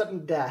 It's not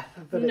sudden death.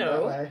 Put it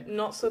that way.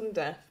 Not sudden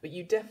death, but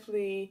you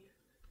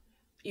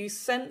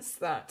sense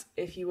that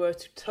if you were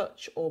to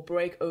touch or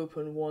break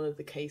open one of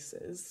the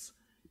cases,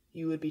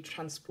 you would be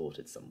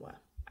transported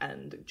somewhere.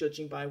 And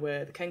judging by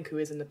where the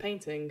Kenku is in the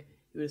painting,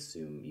 you would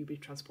assume you'd be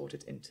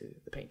transported into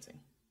the painting.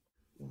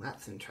 Well,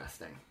 that's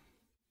interesting.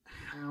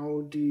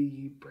 How do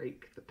you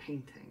break the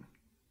painting?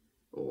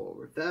 Or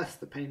reverse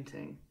the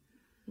painting?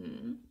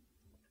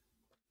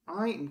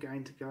 I am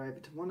going to go over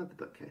to one of the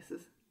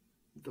bookcases,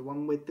 the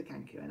one with the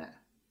Kenku in it.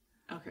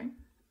 Okay.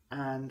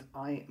 And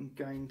I am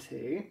going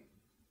to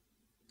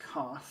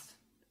cast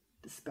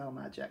Dispel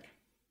Magic.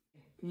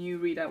 Can you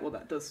read out what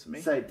that does for me?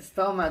 So,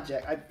 Dispel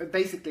Magic,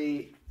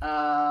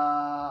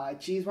 I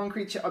choose one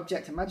creature,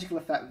 object, and magical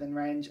effect within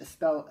range.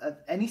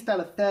 Any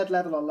spell of 3rd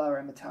level or lower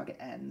and the target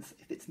ends.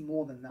 If it's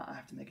more than that, I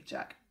have to make a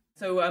check.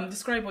 So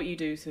describe what you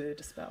do to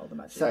dispel the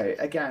magic. So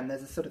again,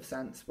 there's a sort of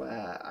sense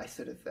where I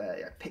sort of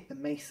pick the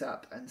mace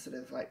up and sort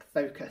of like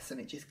focus, and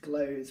it just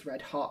glows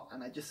red hot,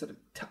 and I just sort of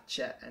touch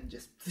it, and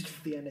just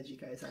the energy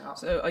goes out.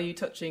 So are you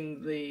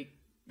touching the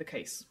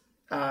case?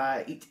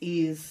 It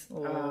is.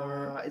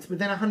 It's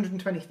within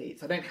 120 feet,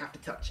 so I don't have to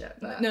touch it.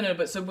 But No.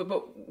 But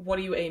what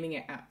are you aiming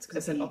it at?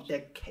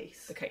 the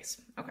case. The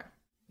case. Okay.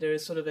 There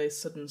is sort of a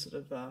sudden sort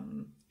of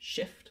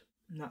shift,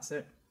 and that's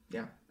it.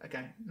 Yeah.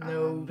 Okay.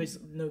 No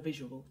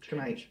visual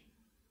change.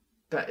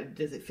 But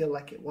does it feel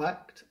like it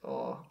worked,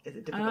 or is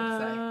it difficult to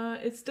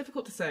say? It's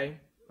difficult to say.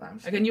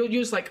 Just, Again, you're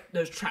just like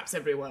there's traps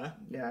everywhere.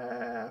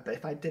 Yeah, but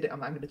if I did it, I'm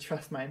going to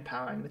trust my own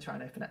power. I'm going to try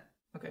and open it.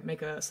 Okay,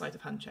 make a sleight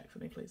of hand check for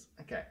me, please.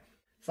 Okay.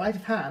 Sleight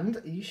of hand?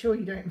 Are you sure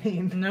you don't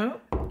mean?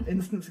 No.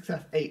 Instant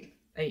success, 8.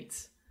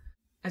 8.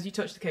 As you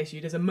touch the case,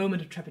 there's a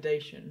moment of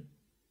trepidation,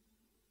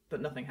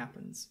 but nothing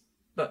happens.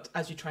 But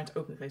as you're trying to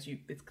open the case,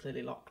 it's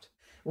clearly locked.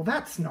 Well,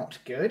 that's not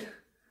good.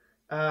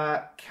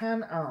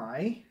 Can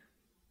I...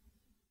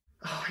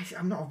 Oh,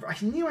 I'm not... I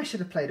knew I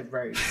should have played a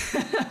rogue.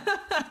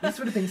 This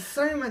would have been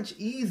so much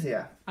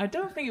easier. I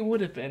don't think it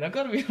would have been, I've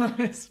got to be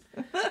honest.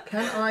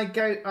 Can I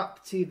go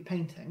up to the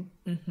painting,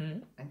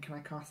 and can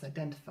I cast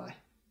Identify?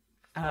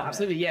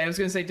 Absolutely, yeah. I was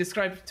going to say,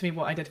 describe to me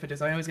what Identify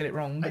does. I always get it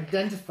wrong.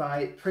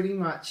 Identify pretty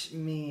much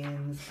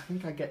means, I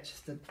think I get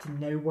just to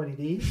know what it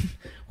is.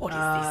 What is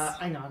this?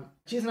 Hang on.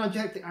 Choose an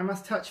object that I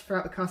must touch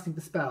throughout the casting of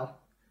the spell.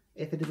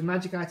 If it is a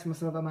magic item or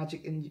some other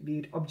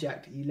magic-imbued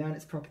object, you learn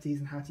its properties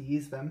and how to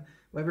use them,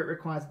 whether it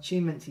requires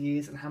attunement to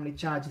use, and how many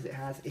charges it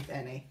has, if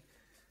any.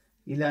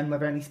 You learn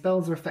whether any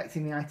spells are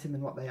affecting the item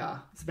and what they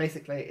are. So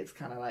basically, it's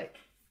kind of like...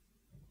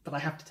 But I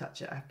have to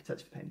touch it. I have to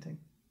touch the painting.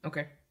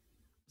 Okay.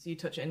 So you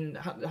touch it, and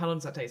how long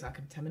does that take? Is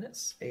that 10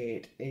 minutes?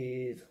 It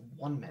is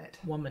 1 minute.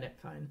 1 minute,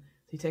 fine.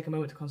 So you take a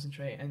moment to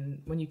concentrate,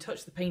 and when you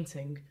touch the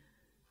painting,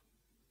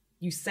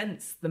 you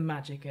sense the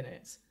magic in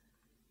it,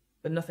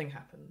 but nothing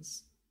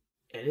happens.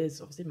 It is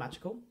obviously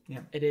magical.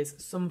 Yeah. It is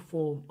some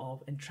form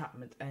of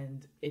entrapment,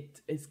 and it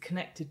is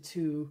connected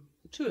to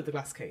 2 of the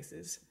glass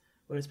cases,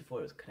 whereas before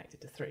it was connected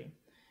to 3.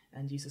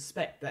 And you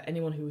suspect that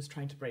anyone who was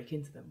trying to break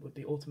into them would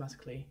be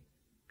automatically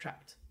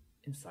trapped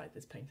inside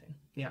this painting.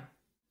 Yeah.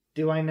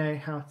 Do I know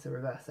how to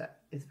reverse it?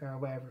 Is there a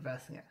way of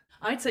reversing it?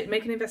 I'd say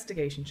make an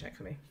investigation check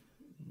for me.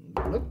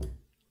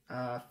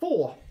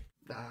 4.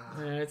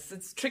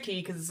 It's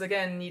tricky because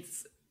again,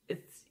 it's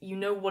you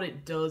know what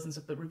it does and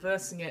stuff, but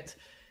reversing it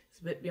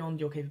is a bit beyond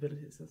your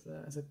capabilities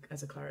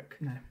as a cleric.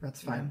 No,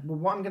 that's fine. Well,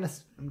 what I'm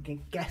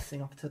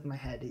guessing off the top of my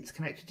head, it's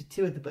connected to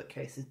 2 of the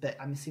bookcases, but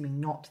I'm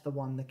assuming not the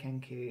one the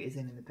Kenku is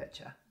in the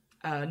picture.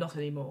 Not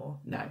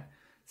anymore. No.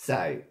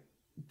 So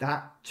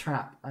that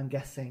trap, I'm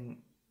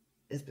guessing,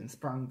 has been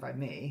sprung by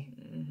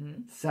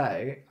me.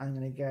 So I'm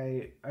going to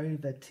go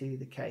over to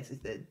the case.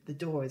 The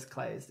door is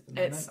closed at the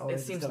moment, or it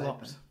is seems still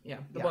locked. open? Yeah,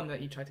 the one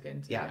that you tried to get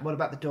into. Yeah. What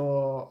about the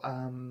door?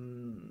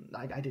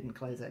 I didn't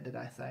close it, did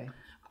I say?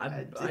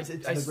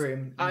 It's the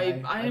room. I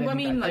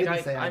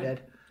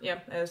did. Yeah,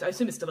 I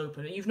assume it's still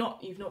open. You've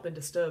not been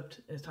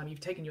disturbed in this time.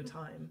 You've taken your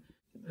time.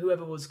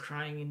 Whoever was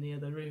crying in the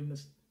other room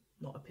has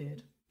not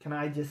appeared. Can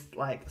I just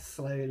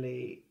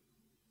slowly,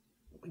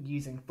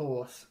 using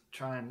force,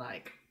 try and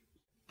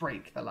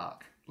break the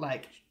lock,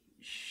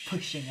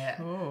 pushing it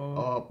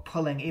or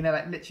pulling,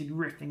 literally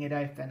ripping it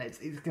open? It's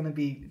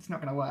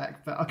not gonna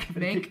work, but I'll give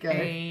it a good go.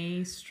 Make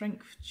a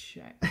strength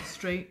check.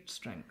 Straight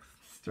strength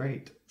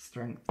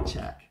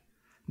check.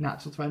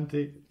 Natural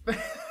 20.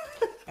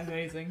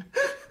 Amazing.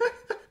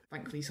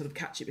 thankfully sort of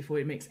catch it before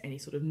it makes any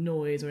sort of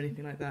noise or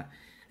anything like that.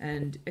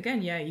 And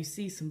again, yeah, you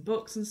see some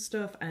books and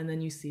stuff, and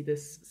then you see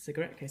this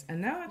cigarette case.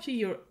 And now actually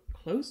you're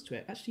close to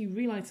it. Actually, you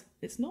realise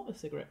it's not a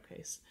cigarette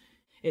case.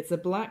 It's a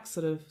black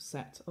sort of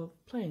set of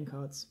playing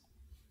cards.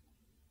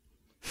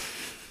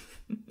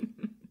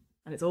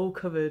 And it's all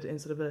covered in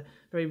sort of a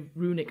very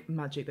runic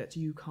magic that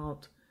you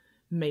can't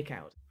make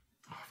out.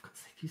 Oh, I've got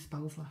so few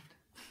spells left.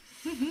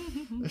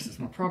 This is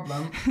my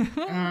problem.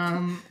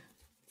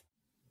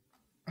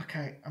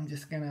 Okay, I'm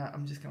just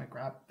gonna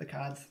grab the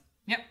cards.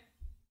 Yep.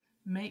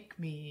 Make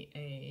me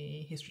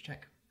a history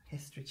check.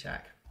 History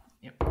check.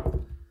 Yep.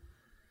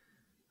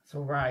 It's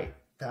all right.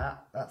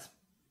 That's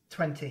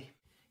 20.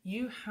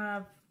 You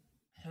have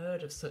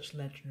heard of such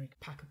legendary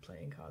pack of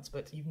playing cards,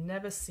 but you've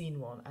never seen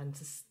one,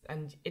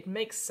 and it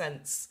makes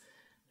sense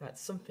that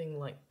something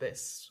like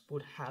this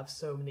would have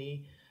so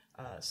many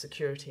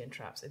security and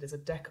traps. It is a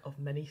deck of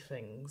many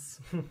things.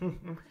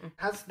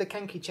 Has the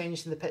Kenku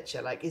changed in the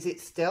picture? Like, is it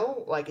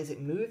still? Like, is it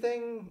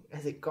moving?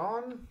 Has it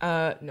gone?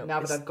 No.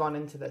 Now that I've gone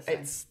into this thing.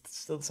 It's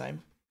still the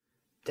same.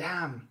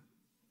 Damn.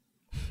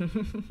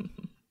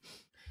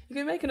 You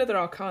can make another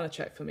Arcana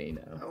check for me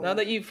now. Now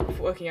that you've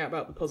working out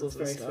about the puzzles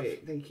and Very stuff.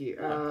 sweet. Thank you.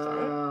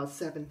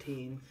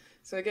 17.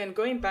 So again,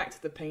 going back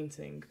to the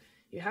painting,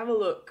 you have a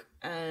look,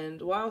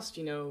 and whilst,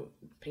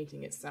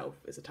 painting itself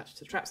is attached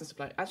to traps and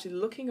stuff like that, actually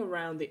looking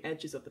around the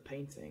edges of the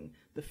painting,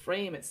 the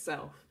frame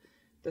itself,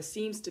 there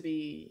seems to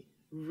be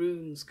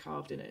runes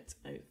carved in it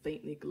and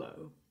faintly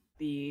glow.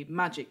 The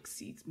magic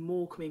seems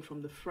more coming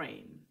from the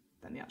frame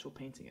than the actual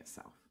painting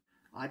itself.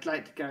 I'd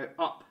like to go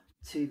up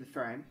to the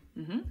frame,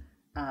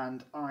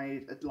 and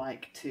I'd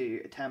like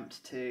to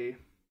attempt to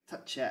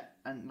touch it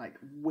and, like,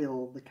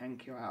 will the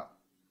Kenku out.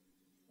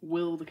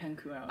 Will the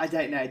Kenku out? I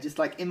don't know, just,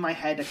 like, in my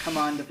head, a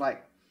command of,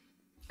 like,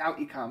 out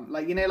you come.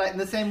 Like, like in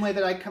the same way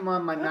that I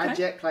command my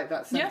magic, like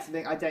that sense of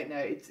thing. I don't know,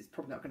 it's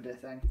probably not going to do a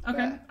thing.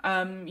 Okay,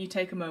 you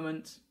take a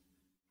moment.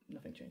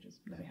 Nothing changes.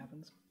 Nothing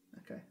happens.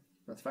 Okay,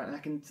 that's fine. And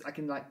I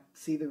can, like,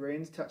 see the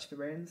runes, touch the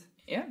runes.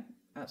 Yeah,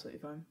 absolutely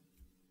fine.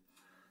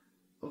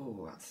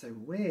 Oh, that's so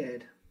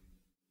weird.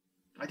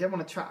 I don't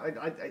want to trap.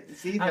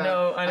 It's either I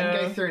know. I can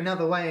go through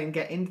another way and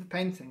get into the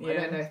painting. Yeah. I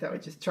don't know if that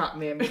would just trap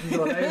me and make me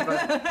all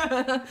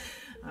over.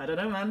 I don't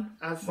know, man.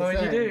 As what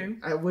would you do?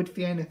 Would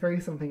Fiona throw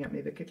something at me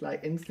that could,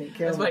 like, instantly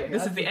kill me? Wait,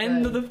 this is the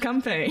end of the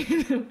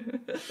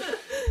campaign.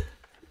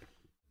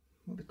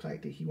 What the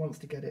cleric do? He wants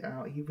to get it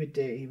out. He would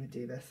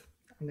do this.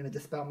 I'm going to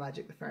dispel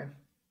magic the frame.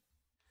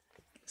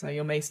 So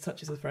your mace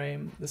touches the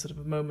frame. There's sort of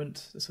a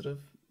moment, the sort of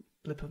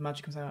blip of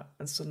magic comes out,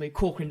 and suddenly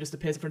Corcoran just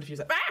appears in front of you. He's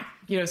like, ah!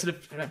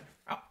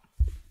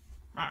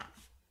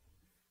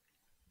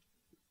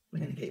 We're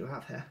going to get you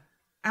out of here.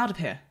 Out of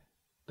here.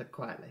 But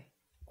quietly.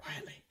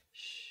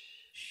 Shh.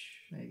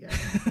 There you go.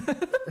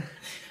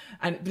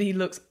 But he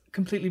looks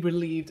completely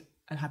relieved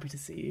and happy to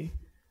see you.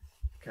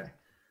 Okay.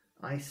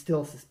 I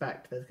still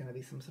suspect there's going to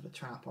be some sort of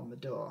trap on the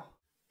door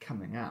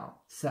coming out.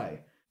 So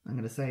I'm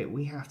going to say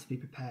we have to be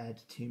prepared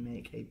to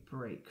make a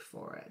break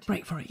for it.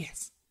 Break for it,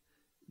 yes.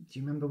 Do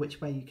you remember which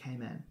way you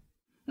came in?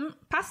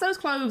 Pass those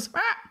cloves.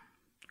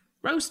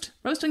 Roast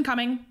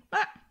incoming.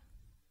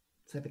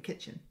 So the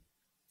kitchen.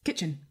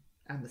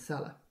 And the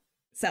cellar.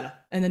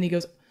 And then he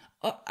goes,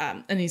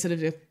 and he sort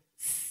of goes,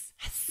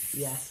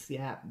 yes,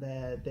 yeah,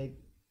 they're big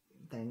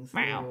things.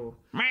 Meow.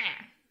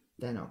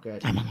 They're not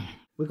good.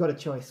 We've got a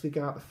choice. We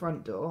go out the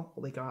front door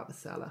or we go out the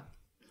cellar.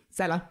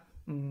 Cellar.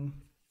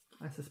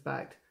 I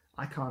suspect.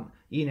 I can't.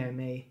 You know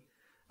me.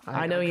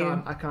 I know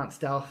you. I can't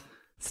stealth.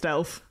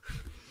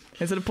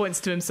 He sort of points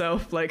to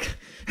himself, like,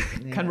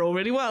 can roll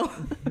really well.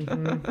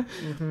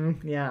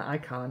 Yeah, I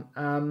can't.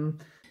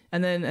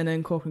 And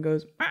then Corcoran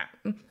goes,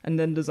 and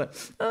then does like,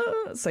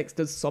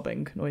 does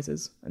sobbing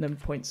noises, and then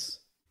points.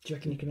 Do you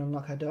reckon you can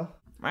unlock our door?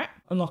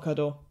 Unlock our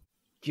door.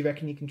 Do you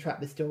reckon you can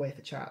trap this doorway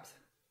for traps?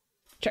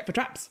 Check for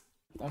traps.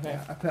 Okay.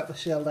 Yeah, I put the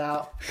shield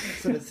out,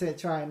 sort of to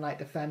try and, like,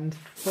 defend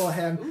for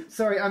him.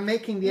 Sorry, I'm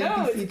making the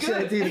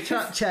NPC do the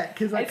trap check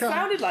because I can't. It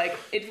sounded like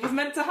it was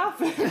meant to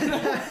happen.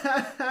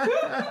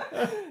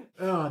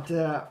 Oh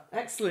dear.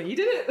 Excellent, you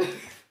did it.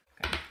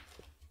 Okay.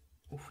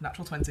 Oof,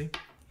 natural 20.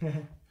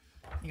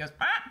 He goes,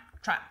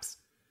 traps.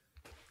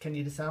 Can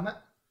you disarm it?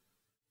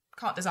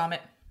 Can't disarm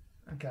it.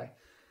 Okay.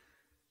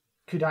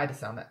 Could I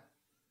disarm it?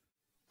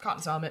 Can't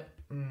disarm it.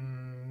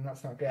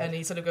 That's not good. And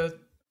he sort of goes,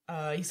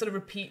 he sort of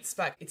repeats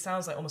back. It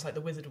sounds like almost like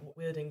the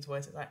wizarding's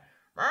voice. It's like,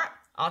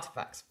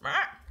 artifacts.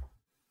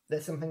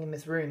 There's something in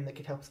this room that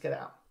could help us get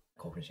out.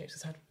 Corcoran shakes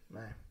his head.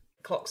 No.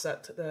 Clocks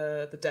that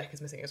the deck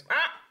is missing. He goes,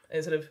 and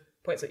it sort of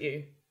points at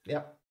you.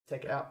 Yep.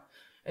 Take it out.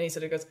 And he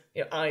sort of goes,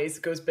 eyes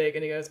goes big,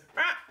 and he goes,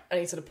 and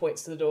he sort of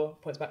points to the door,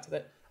 points back to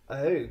it.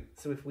 Oh,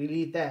 so if we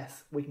leave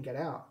this, we can get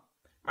out.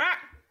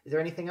 Is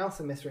there anything else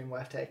in this room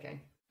worth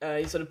taking?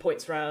 He sort of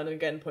points around and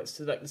again points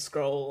to, like, the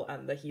scroll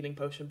and the healing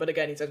potion. But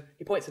again,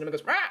 he points at him and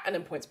goes, and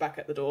then points back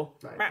at the door.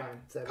 Right,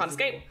 fine. So can't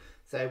escape.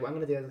 So what I'm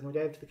going to do is I'm going to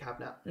go over to the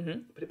cabinet,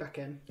 put it back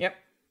in. Yep.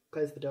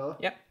 Close the door.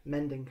 Yep.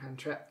 Mending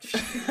cantrip.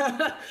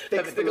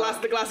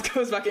 The glass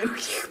goes back in.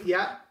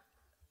 Yeah.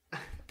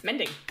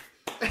 Mending.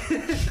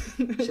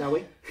 Shall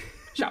we?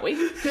 Shall we?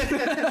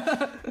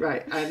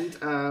 Right,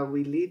 and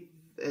we lead.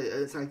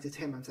 Sorry, to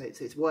him, I'm saying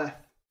it's worth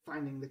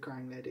finding the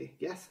crying lady.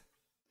 Yes,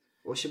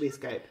 or should we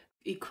escape?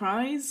 He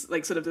cries,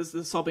 like sort of does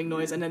the sobbing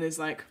noise, and then is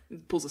like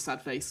pulls a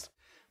sad face.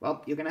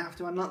 Well, you're gonna have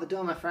to unlock the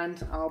door, my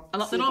friend. I'll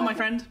unlock the door, my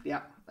friend.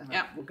 Yeah,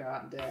 yeah. We'll go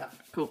out and do that.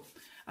 Cool.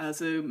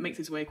 So makes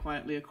his way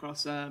quietly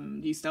across.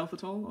 Do you stealth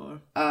at all,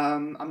 or?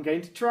 I'm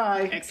going to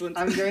try. Excellent.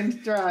 I'm going to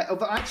try. Oh,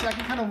 but actually, I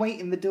can kind of wait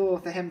in the door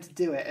for him to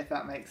do it, if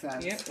that makes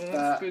sense. Yeah, well,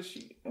 that's good.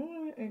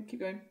 Keep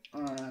going.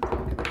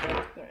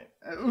 Right.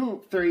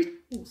 Ooh, 3.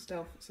 Ooh,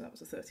 stealth. So that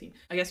was a 13.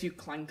 I guess you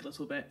clank a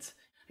little bit.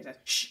 He says,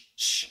 shh,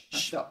 shh,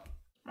 shh. Stop.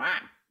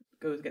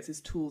 Goes, gets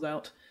his tools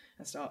out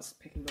and starts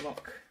picking the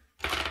lock.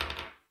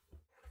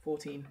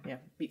 14. Yeah,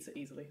 beats it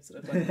easily.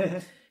 Sort of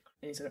like,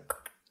 and he sort of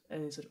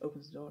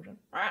opens the door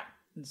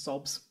and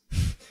sobs.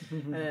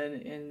 and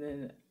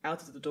then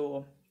out of the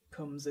door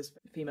comes this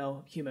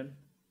female human,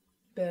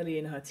 barely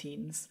in her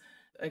teens.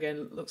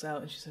 Again, looks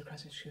out and she sort of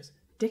cries and she goes,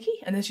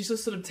 Dickie? And then she's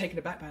just sort of taken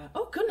aback by that.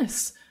 Oh,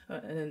 goodness!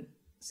 And then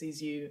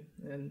sees you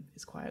and then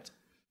is quiet.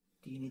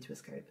 Do you need to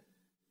escape?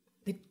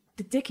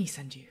 Did Dickie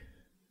send you?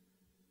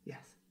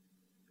 Yes.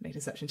 Make a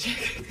deception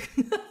check.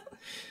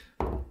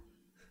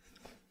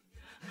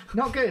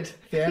 Not good,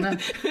 Fiona.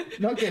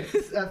 Not good.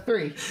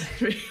 3.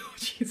 3. Oh,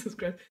 Jesus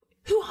Christ.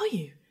 Who are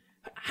you?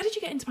 How did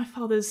you get into my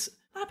father's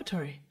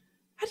laboratory?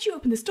 How did you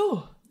open this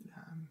door?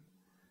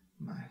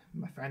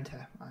 My friend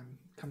here. I'm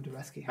come to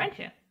rescue him. Friend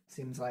here?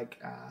 Seems like,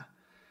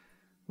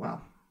 well,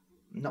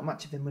 not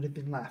much of him would have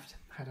been left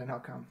had I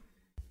not come.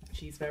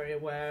 She's very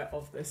aware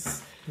of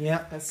this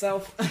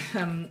herself.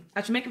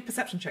 Actually, make a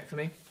perception check for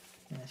me.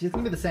 Yeah, she's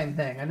going to do the same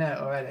thing. I know it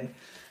already.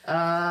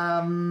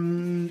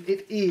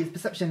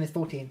 Perception is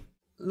 14.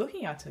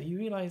 Looking at her, you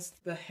realise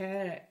the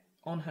hair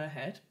on her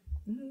head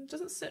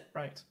doesn't sit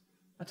right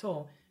at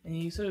all. And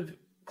you sort of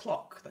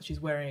clock that she's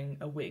wearing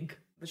a wig,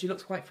 but she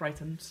looks quite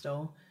frightened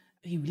still.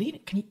 Are you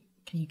leaving? Can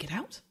you get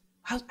out?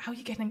 How are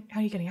you getting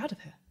out of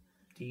here?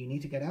 Do you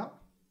need to get out?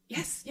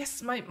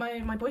 Yes.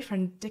 My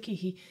boyfriend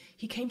Dickie,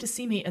 he came to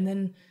see me, and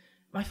then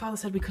my father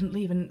said we couldn't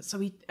leave, and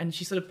so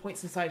she sort of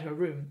points inside her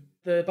room.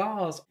 The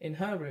bars in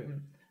her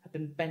room have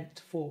been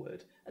bent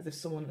forward as if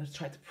someone had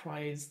tried to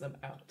prise them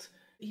out.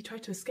 He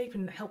tried to escape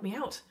and help me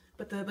out,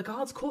 but the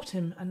guards caught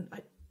him, and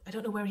I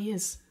don't know where he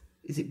is.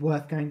 Is it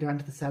worth going down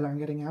to the cellar and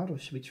getting out, or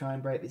should we try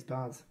and break these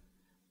bars?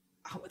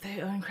 Oh, they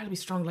are incredibly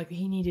strong. Like,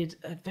 he needed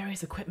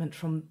various equipment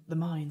from the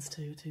mines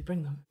to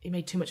bring them. It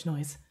made too much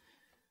noise.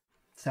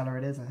 Cellar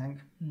it is, I think.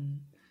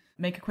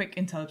 Make a quick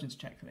intelligence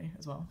check for me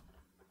as well.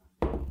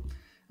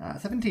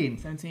 17.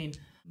 17.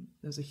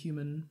 There's a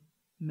human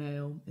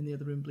male in the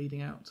other room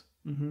bleeding out.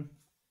 Mm-hmm.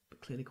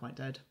 But clearly quite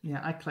dead. Yeah,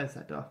 I closed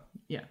that door.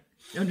 Yeah.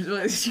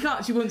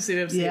 She wouldn't see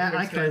him. Yeah,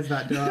 I closed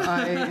that door.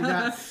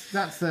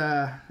 That's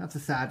a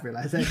sad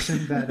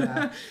realisation,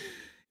 but...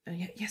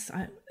 yes,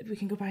 we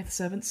can go by the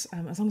servants,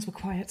 as long as we're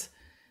quiet.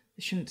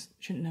 They shouldn't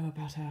know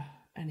about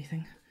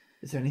anything.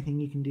 Is there anything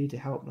you can do to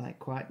help, like,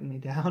 quieten me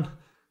down?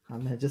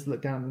 I'm gonna just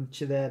look down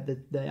to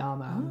the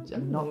armour.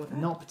 I'm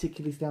not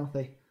particularly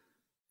stealthy.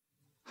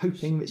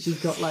 Hoping that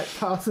she's got, like,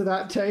 part of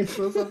that chase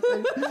or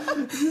something.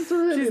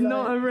 She's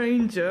not a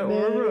ranger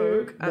or a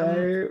rogue.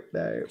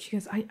 No. She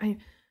goes,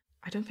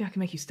 I don't think I can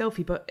make you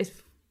stealthy, but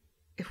if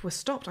we're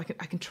stopped, I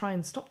can try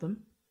and stop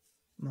them.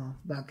 Well,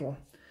 that'll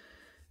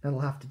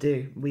have to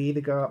do. We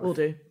either go up... We'll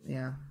do.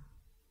 Yeah.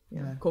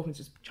 Yeah. Corcoran's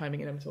just chiming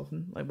in every so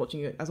often, like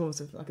watching it as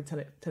almost like a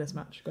tennis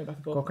match, going back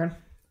and forth.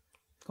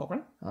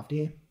 Corcoran? After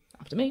you.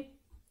 After me.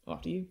 Or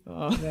after you.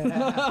 Oh.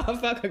 Yeah.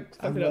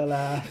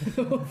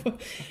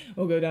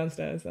 We'll go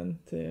downstairs then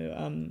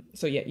to...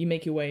 So yeah, you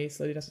make your way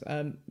slowly. Just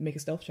make a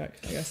stealth check,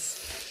 I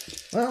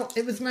guess. Well,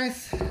 it was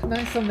nice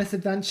on this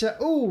adventure.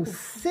 Ooh,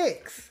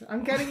 6!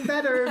 I'm getting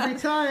better every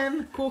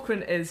time.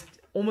 Corcoran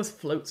almost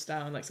floats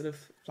down, like sort of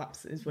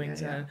flaps his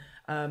wings. Yeah.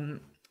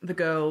 The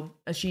girl,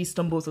 as she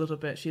stumbles a little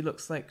bit, she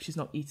looks like she's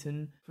not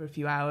eaten for a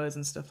few hours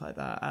and stuff like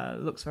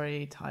that. Looks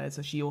very tired,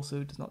 so she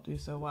also does not do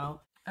so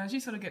well. As you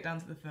sort of get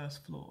down to the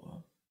first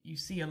floor, you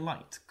see a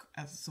light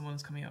as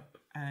someone's coming up,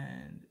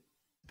 and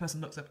the person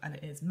looks up, and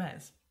it is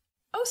Mez.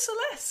 Oh,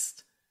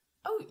 Celeste!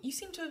 Oh, you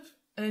seem to have...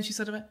 And then she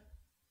sort of,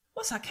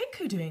 what's that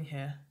Kenku doing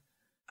here?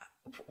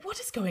 What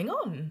is going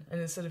on?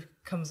 And it sort of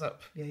comes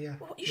up. Yeah.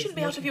 Well, you shouldn't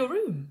be out of your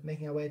room.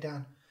 Making our way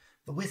down.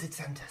 The wizard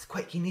sent us.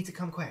 Quick, you need to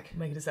come quick.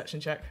 Make a deception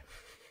check.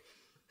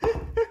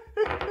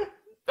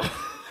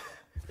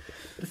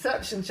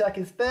 Deception check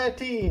is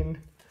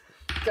 13.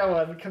 Go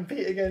on,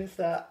 compete against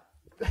that.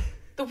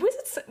 The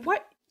wizard why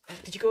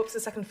did you go up to the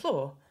second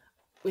floor?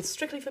 It's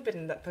strictly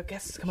forbidden that for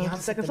guests to come up to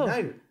the second floor.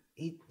 No,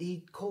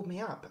 he called me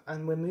up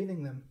and we're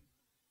moving them.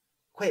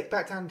 Quick,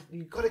 back down.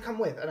 You've got to come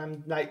with. And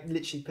I'm like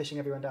literally pushing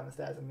everyone down the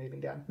stairs and moving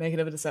down. Make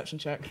another deception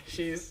check.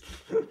 She's...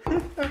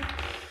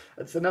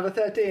 That's another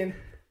 13.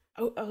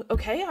 Oh,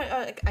 okay.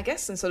 I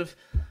guess, and sort of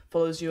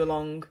follows you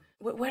along.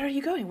 Where are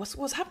you going?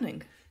 What's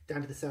happening?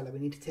 Down to the cellar. We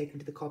need to take him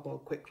to the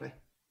kobold quickly.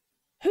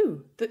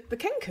 Who? The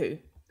Kenku?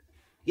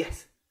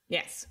 Yes.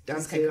 Yes. Down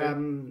this is to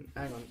Kenku.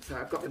 hang on,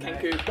 sorry, I've got the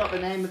Kenku. name. Got the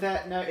name of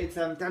it. No, it's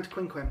down to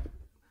Quinquin.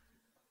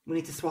 We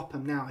need to swap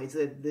him now. He's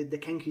the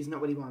Kenku's not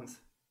what he wants.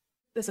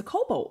 There's a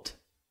cobalt.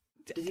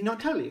 Did he not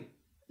tell you?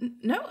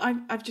 No,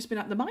 I've just been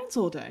at the mines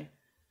all day.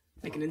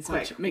 Make an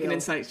insight.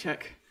 Insight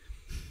check.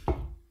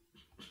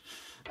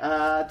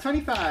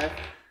 25.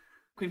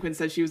 Quinn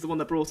said she was the one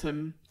that brought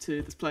him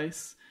to this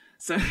place,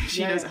 so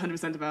she knows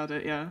 100% about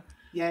it. Yeah.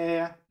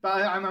 Yeah. But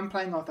I'm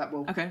playing off that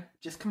ball. Okay.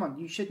 Just come on,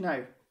 you should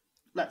know.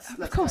 Let's.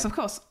 Of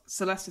course.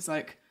 Celeste is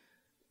like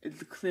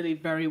clearly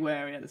very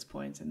wary at this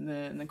point, and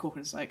then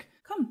Corcoran's like,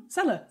 "Come,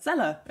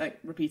 Zeller," like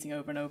repeating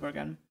over and over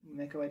again.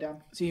 Make our way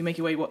down. So you make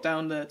your way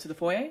down to the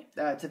foyer?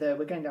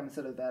 We're going down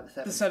sort of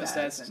the service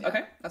stairs. And,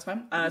 Okay, that's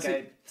fine.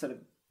 So sort of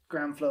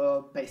ground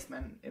floor,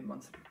 basement in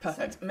one.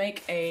 Perfect. So.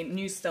 Make a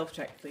new stealth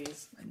check,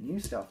 please. A new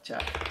stealth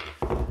check.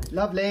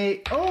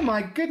 Lovely. Oh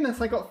my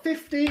goodness, I got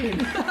 15.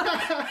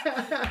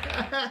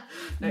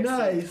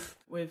 Nice.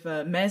 With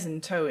Mez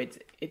in tow,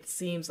 it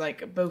seems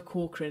like both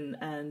Corcoran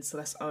and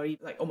Celeste are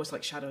like almost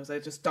like shadows. They're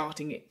just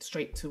darting it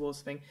straight towards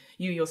the thing.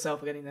 You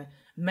yourself are getting there.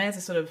 Mez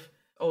is sort of,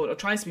 or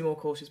tries to be more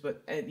cautious,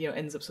 but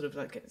ends up sort of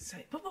like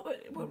saying, but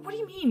what do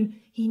you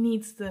mean he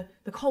needs the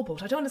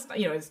cobalt? I don't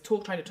understand. It's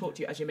trying to talk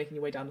to you as you're making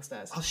your way down the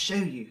stairs. I'll show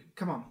you.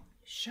 Come on.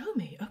 Show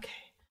me, okay.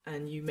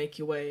 And you make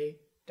your way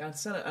down to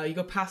cellar. You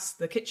go past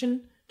the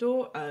kitchen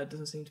door.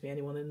 Doesn't seem to be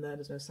anyone in there.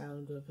 There's no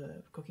sound of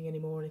cooking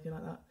anymore or anything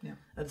like that. Yeah.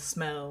 The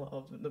smell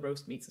of the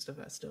roast meats and stuff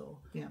that's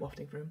still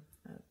wafting through.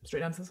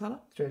 Straight down to the cellar?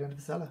 Straight down to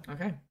the cellar.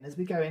 Okay. As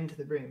we go into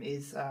the room,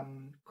 is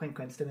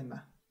Quinn still in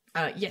there?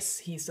 Yes,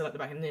 he's still at the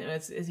back. And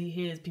as he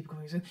hears people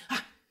coming, he's saying,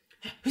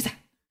 who's that?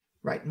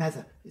 Right,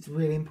 Meza, it's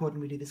really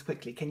important we do this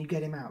quickly. Can you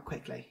get him out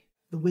quickly?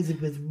 The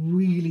wizard was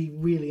really,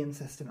 really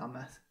insistent on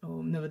this. Oh,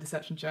 another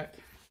deception check.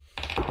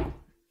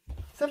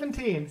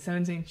 17.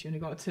 She only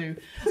got a 2.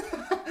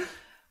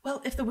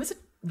 Well, if the wizard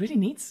really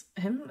needs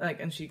him,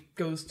 and she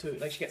goes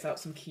to, she gets out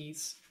some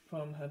keys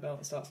from her belt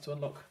and starts to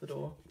unlock the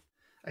door.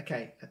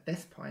 Okay, at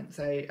this point,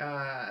 so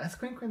has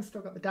Quinn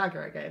still got the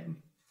dagger I gave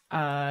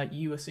him?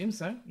 You assume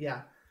so.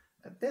 Yeah.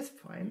 At this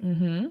point,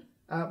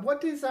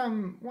 what's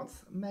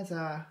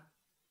Meza?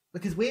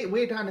 Because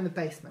we're down in the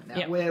basement now.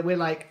 Yeah. We're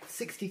like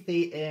 60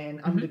 feet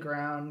in,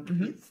 underground.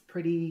 It's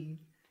pretty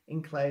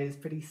enclosed,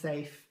 pretty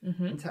safe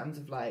in terms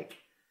of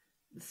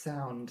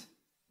sound.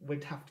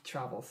 We'd have to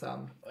travel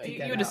some.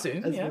 You would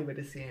assume, we would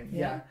assume,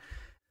 yeah.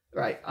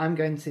 Right, I'm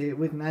going to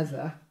with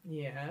Meza.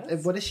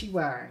 Yes. What is she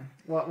wearing?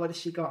 What has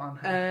she got on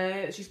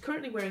her? She's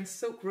currently wearing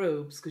silk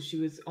robes because she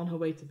was on her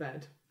way to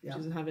bed. Yeah. She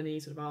doesn't have any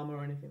sort of armor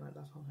or anything like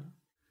that on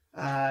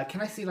her. Can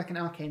I see an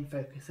arcane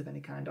focus of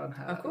any kind on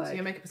her? Of course, you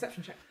can make a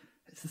perception check.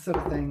 It's the sort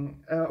of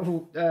thing.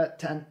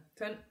 10.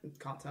 10?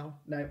 Can't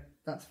tell. No,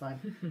 that's fine.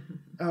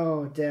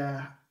 Oh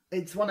dear.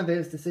 It's one of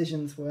those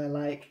decisions where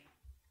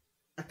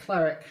a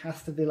cleric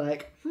has to be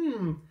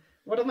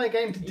what am I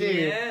going to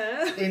do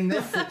in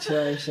this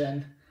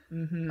situation?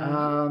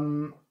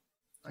 I'm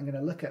going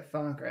to look at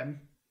Fargrim.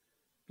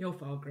 You're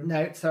Fargrim.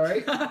 No,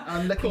 sorry.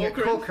 I'm looking at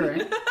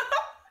Corcoran.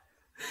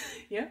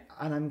 Yeah.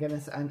 And I'm going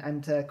to,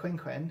 and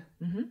Quinn.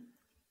 And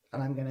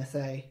I'm going to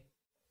say,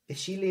 if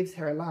she leaves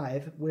here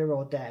alive, we're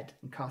all dead,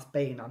 and cast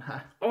Bane on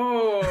her.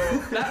 Oh,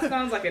 that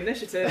sounds like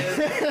initiative.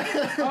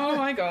 Oh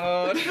my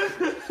god.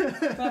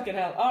 Fucking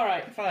hell.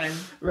 Alright, fine.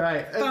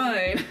 Right.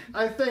 Fine.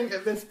 I think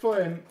at this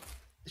point,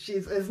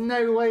 there's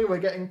no way we're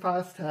getting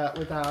past her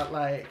without,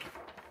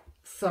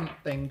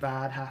 something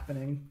bad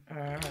happening.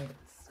 Alright.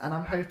 And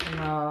I'm hoping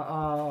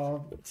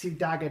our two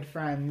daggered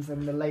friends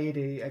and the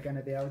lady are going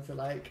to be able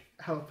to,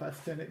 help us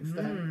to an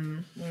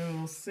extent.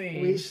 We'll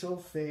see. We shall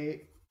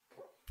see.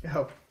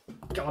 Oh,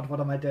 God, what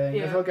am I doing?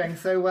 Yeah. It's all going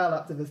so well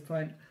up to this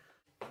point.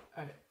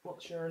 Alright,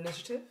 what's your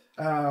initiative?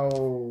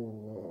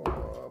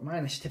 Oh, my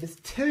initiative is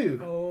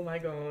 2. Oh my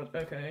god,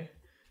 okay.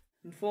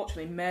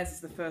 Unfortunately, Mez is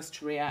the first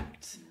to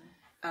react.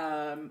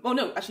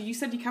 No, actually, you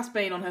said you cast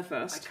Bane on her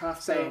first. I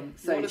cast Bane,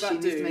 so what does she that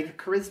needs do? to make a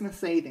charisma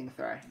saving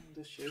throw.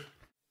 Does she?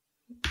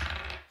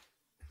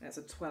 That's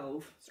a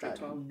 12. Straight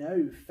 12.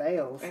 No,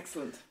 fails.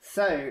 Excellent.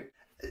 So,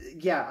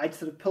 I'd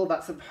sort of pull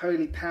that sort of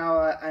holy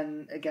power,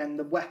 and again,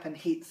 the weapon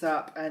heats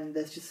up, and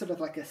there's just sort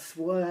of a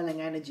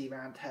swirling energy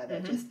around her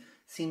that just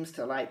seems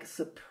to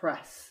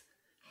suppress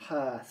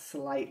her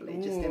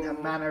slightly. Just in her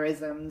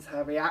mannerisms,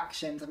 her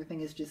reactions, everything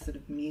is just sort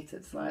of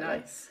muted slightly.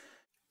 Nice.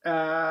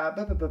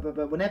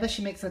 Whenever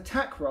she makes an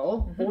attack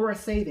roll or a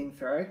saving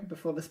throw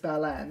before the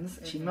spell ends,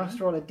 she must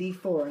roll a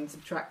d4 and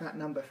subtract that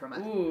number from it.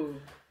 Ooh.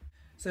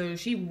 So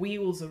she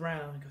wheels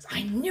around and goes,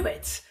 I knew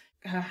it!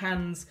 Her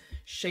hands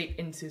shape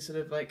into sort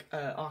of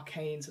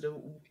arcane, sort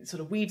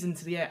of weaves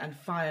into the air, and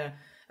fire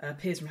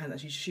appears from her hand as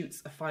she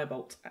shoots a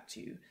firebolt at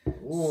you.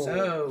 Ooh,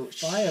 so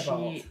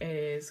firebolt. she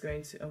is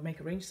going to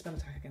make a ranged spell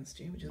attack against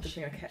you, which is a good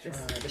thing I kept this.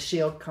 The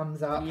shield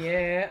comes up.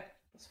 Yeah.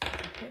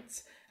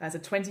 Hits. That's a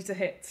 20 to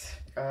hit.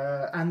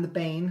 And the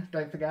Bane,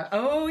 don't forget.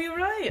 Oh, you're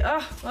right.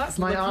 That's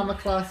My armor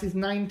class is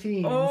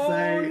 19, Oh,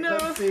 so no.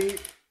 let's see.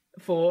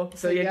 4.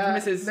 So yeah,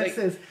 misses.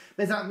 Misses.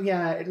 There's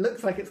it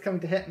looks like it's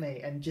coming to hit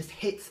me and just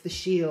hits the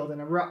shield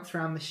and erupts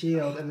around the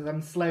shield, and as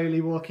I'm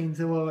slowly walking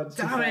towards.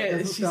 Damn it!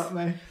 Doesn't stop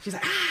me. She's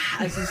like, ah!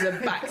 And she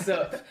just backs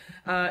up.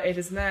 It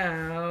is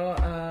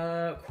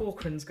now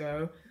Corcoran's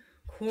go.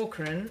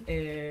 Corcoran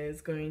is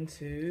going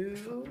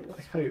to...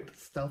 I hope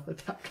stealth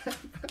attack.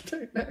 I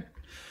don't know.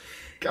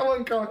 Go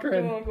on,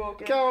 Corcoran. Go on,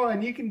 Corcoran. Go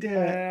on, you can do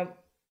it.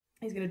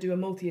 He's going to do a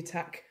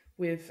multi-attack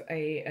with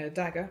a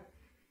dagger.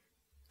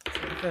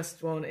 So the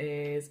first one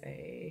is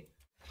a...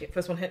 Yep,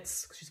 first one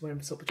hits, because she's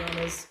wearing silk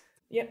pyjamas.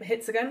 Yep,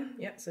 hits again.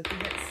 Yep, so 2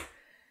 hits.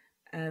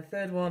 And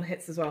third one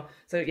hits as well.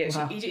 So yeah,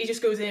 Wow. he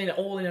just goes in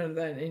all in and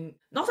then in,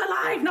 not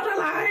alive, not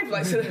alive!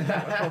 Like, so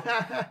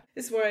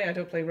this is why I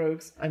don't play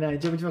rogues. I know. Do you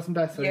want me to roll some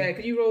dice for you? Yeah,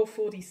 could you roll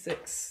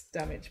 4d6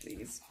 damage,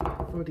 please?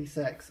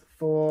 4d6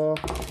 for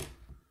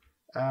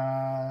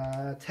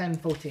 10,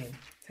 14.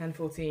 10,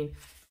 14.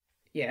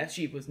 Yeah,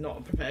 she was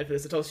not prepared for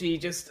this at all. She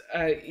just,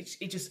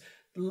 it just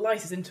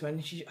lices into her,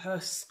 and her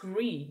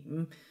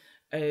scream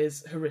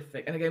is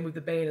horrific. And again, with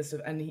the bane and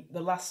stuff, and the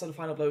last sort of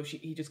final blow,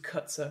 he just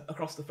cuts her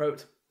across the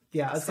throat.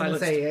 Yeah, I was going to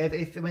say,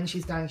 if when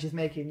she's down, she's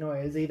making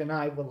noise, even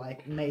I will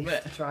like mace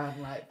to try and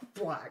like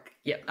whack.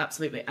 Yeah,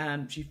 absolutely.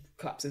 And she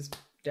collapses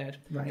dead.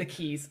 Right. The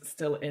key's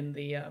still in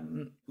the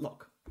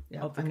lock.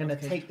 Yeah, I'm going to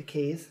take the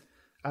keys.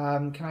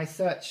 Can I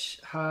search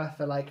her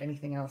for like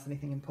anything else,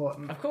 anything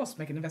important? Of course,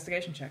 make an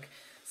investigation check.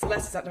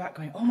 Celeste is at the back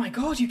going, oh my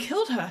god, you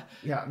killed her.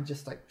 Yeah, I'm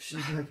just like,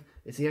 she's like,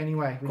 it's the only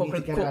way. We need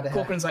to get out of here.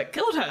 Corcoran's like,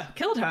 killed her.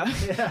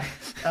 Yeah,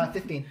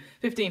 15.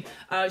 15.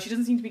 She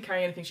doesn't seem to be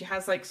carrying anything. She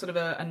has like sort of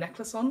a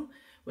necklace on,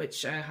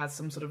 which has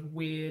some sort of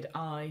weird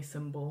eye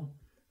symbol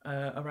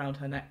around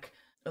her neck.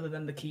 Other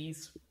than the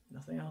keys,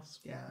 nothing else.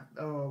 Yeah.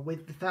 Oh,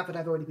 with the fact that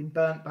I've already been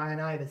burnt by an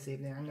eye this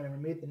evening, I'm going to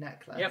remove the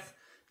necklace. Yep.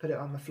 Put it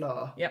on the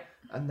floor. Yep.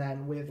 And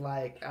then with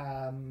like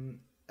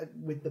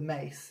with the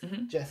mace,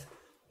 just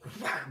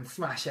wham,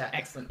 smash it.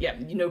 Excellent. Yeah,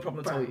 no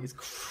problem at all.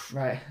 It's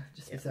right.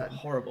 Just be certain.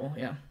 horrible.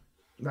 Yeah.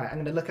 Right. I'm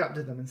going to look up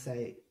to them and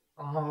say,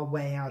 our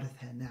way out of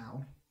here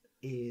now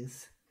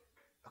is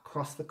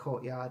across the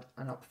courtyard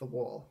and up the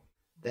wall.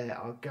 There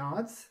are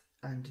guards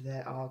and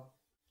there are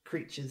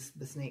creatures,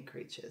 the snake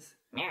creatures.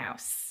 Meow.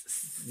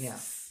 Yeah,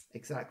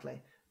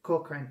 exactly.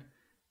 Corcoran,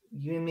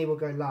 you and me will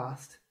go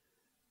last.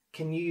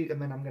 Can you,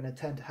 and then I'm going to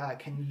turn to her,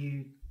 can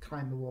you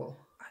climb the wall?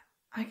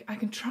 I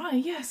can try,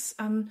 yes.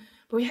 But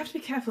we have to be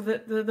careful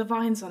that the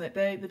vines on it,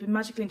 they've been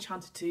magically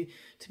enchanted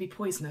to be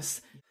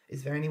poisonous.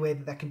 Is there any way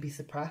that can be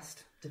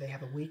suppressed? Do they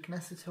have a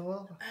weakness at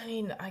all? I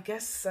mean, I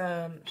guess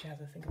she has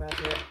to think about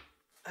it.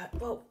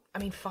 Well, I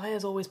mean,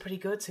 fire's always pretty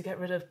good to get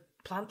rid of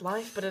plant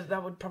life, but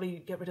that would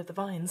probably get rid of the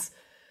vines.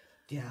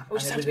 Yeah. We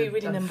just have to be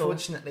really nimble.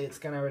 Unfortunately, it's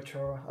going to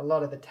draw a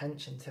lot of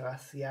attention to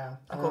us, yeah.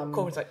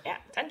 Corcoran's like, yeah,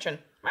 attention.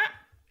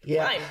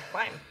 Yeah.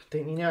 Climb.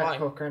 Don't you know it,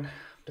 Corcoran?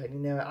 Don't you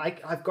know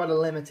it? I've got a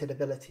limited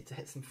ability to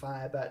hit some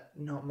fire, but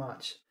not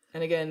much.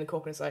 And again,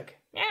 Corcoran's like,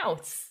 meow,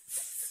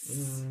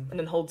 and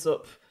then holds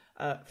up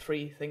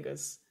 3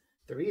 fingers.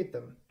 3 of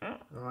them? Oh,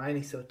 I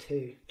only saw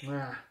 2.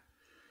 Ah,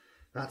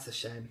 that's a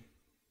shame.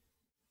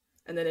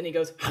 And then he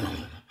goes, and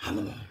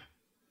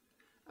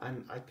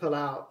I pull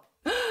out.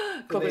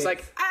 Corcoran's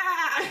like,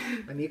 ah!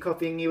 A new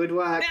copying you would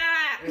work. Ah!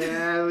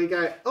 There we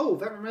go. Oh,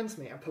 that reminds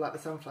me. I pull out the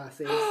sunflower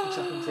seeds and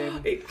chuck them to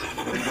him. It's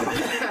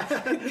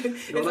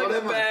like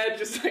a bear,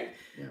 just like,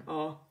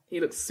 oh,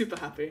 he looks super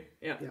happy.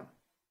 Yeah.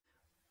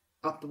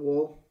 Up the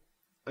wall,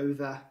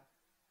 over,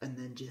 and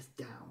then just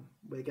down.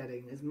 We're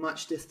getting as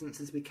much distance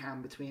as we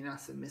can between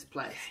us and this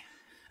place.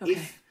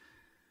 Okay.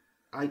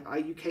 Are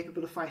you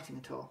capable of fighting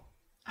at all?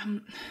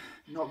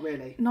 Not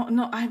really.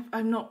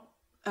 I'm not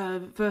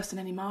versed in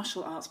any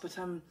martial arts, but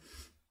and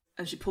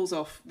she pulls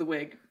off the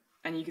wig,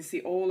 and you can see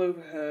all over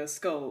her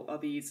skull are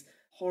these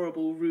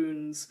horrible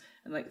runes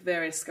and like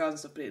various scars and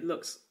stuff, but it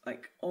looks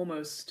like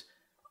almost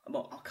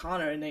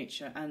arcana in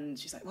nature. And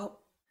she's like,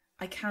 well,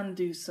 I can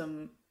do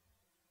some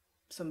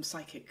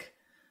psychic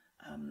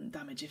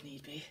damage if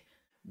need be.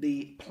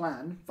 The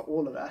plan for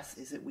all of us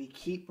is that we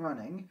keep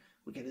running,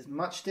 we get as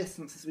much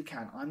distance as we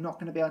can. I'm not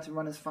going to be able to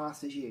run as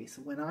fast as you,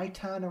 so when I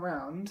turn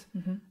around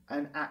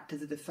and act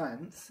as a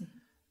defense,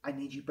 I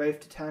need you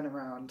both to turn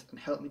around and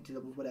help me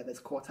deal with whatever's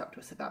caught up to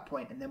us at that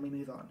point, and then we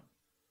move on.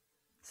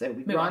 So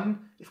we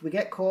run. If we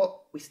get caught,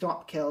 we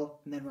stop, kill,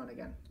 and then run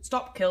again.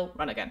 Stop, kill,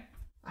 run again.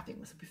 I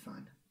think this will be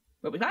fine.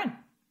 We'll be fine.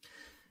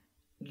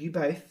 You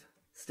both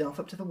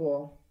stealth up to the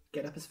wall,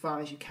 get up as far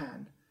as you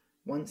can.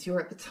 Once you're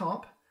at the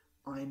top,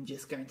 I'm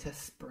just going to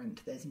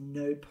sprint. There's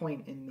no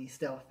point in me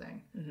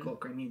stealthing.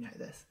 Corcoran, you know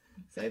this.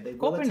 So they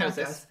will attack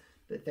us,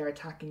 but if they're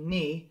attacking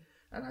me,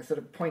 and I sort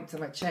of point to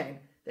my chain,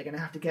 they're going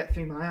to have to get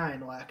through my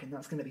ironwork, and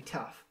that's going to be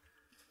tough.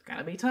 It's going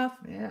to be tough.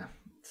 Yeah.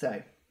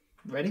 So,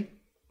 ready?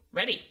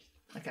 Ready.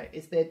 Okay,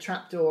 is the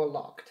trapdoor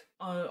locked?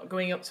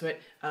 Going up to it,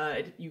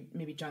 you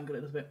maybe jangle it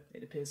a little bit,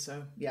 it appears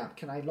so. Yeah,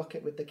 can I lock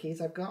it with the keys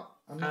I've got?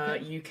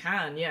 You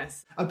can,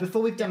 yes. Oh,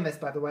 before we've done this,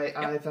 by the way,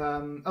 I've...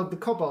 the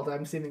kobold,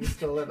 I'm assuming, is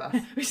still with us.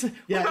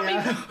 What about me?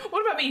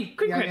 What about me?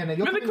 Quinquin.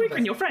 Remember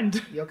Quinquin, your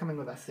friend? You're coming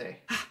with us too.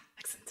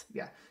 Excellent.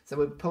 Yeah. So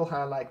we'd pull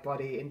her like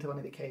body into one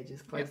of the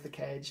cages, close the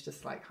cage,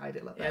 just like hide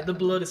it a little bit. Yeah, the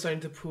blood is starting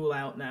to pool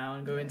out now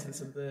and go into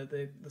some of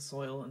the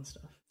soil and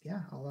stuff. Yeah,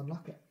 I'll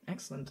unlock it.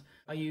 Excellent.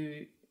 Are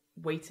you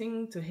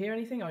waiting to hear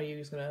anything, or are you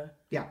just gonna...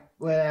 Yeah,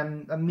 well,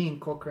 me and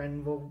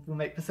Corcoran will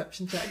make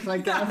perception checks, I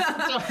guess.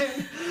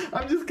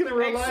 I'm just gonna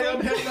rely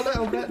on him a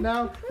little bit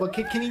now. Well,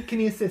 can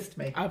you assist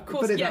me? Of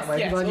course, Put it yes, that way,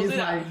 yes.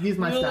 I'll use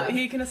my stats.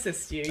 He can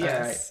assist you,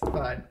 yes. All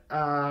right,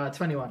 fine.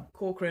 21.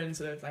 Corcoran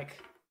sort of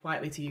like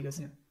quietly to you goes,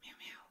 meow, meow,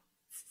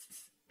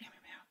 meow, meow,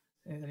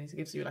 meow. And then he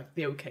gives you like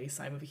the okay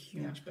sign with a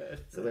huge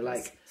bird. So we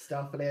like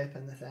stealthily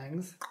open the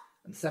things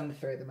and send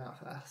through them out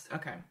first.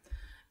 Okay.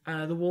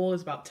 The wall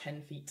is about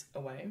 10 feet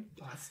away.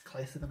 Oh, that's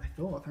closer than I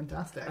thought.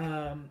 Fantastic.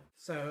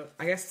 So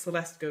I guess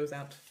Celeste goes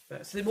out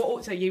first. So you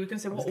were going to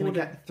say what order? order?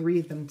 Get 3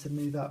 of them to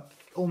move up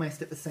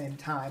almost at the same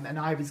time, and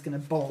I was going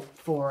to bolt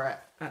for it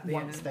At the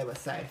once end. they were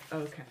safe.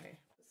 Okay.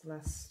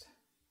 Celeste,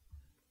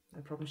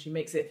 no problem. She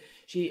makes it.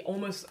 She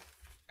almost,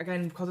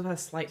 again, because of her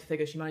slight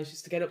figure, she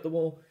manages to get up the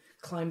wall,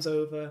 climbs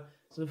over,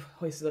 sort of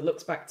hoists it,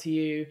 looks back to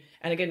you,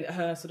 and again,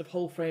 her sort of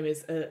whole frame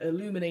is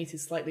illuminated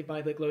slightly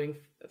by the glowing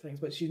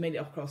things, but she's made it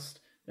across.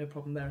 No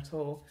problem there at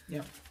all.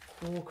 Yeah.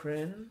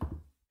 Corcoran,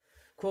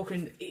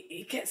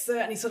 he gets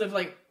there and he's sort of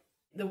like,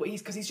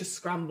 because he's just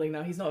scrambling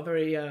now. He's not a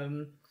very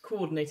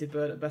coordinated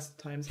bird at best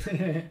times.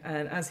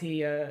 And as he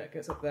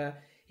gets up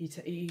there,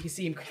 you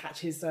see him catch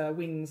his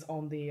wings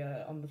on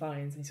the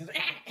vines, and he sort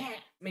of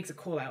makes a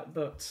call out,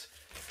 but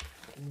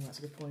that's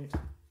a good point.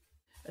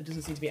 There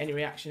doesn't seem to be any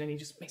reaction, and he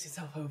just makes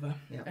himself over.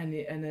 Yeah.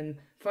 And then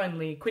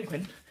finally,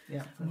 Quin.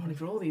 Yeah. I'm running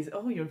for all these.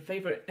 Oh, your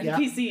favourite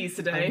NPCs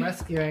today. I'm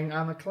rescuing.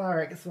 I'm a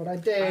cleric. That's what I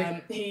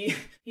do.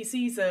 He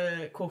sees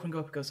Corcoran go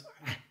up and goes,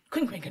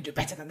 Quin can do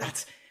better than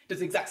that. Does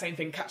the exact same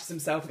thing, catches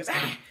himself, and goes,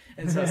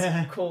 and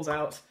so calls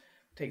out,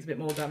 takes a bit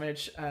more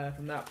damage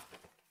from that.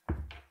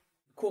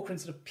 Corcoran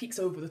sort of peeks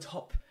over the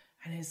top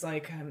and is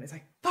like,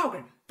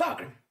 Fargrim.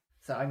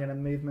 So I'm going to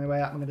move my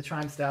way up. I'm going to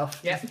try and stealth.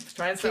 Yeah,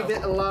 try and stealth. Keep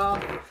it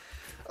alarm.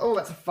 Oh,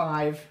 that's a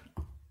 5.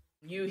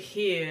 You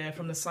hear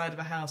from the side of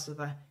a house and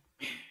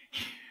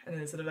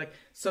then sort of like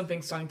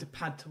something starting to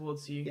pad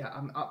towards you. Yeah,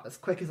 I'm up as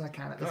quick as I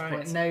can at this All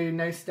point. right.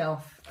 No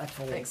stealth at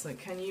all. Excellent.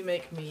 Can you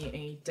make me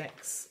a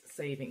Dex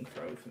saving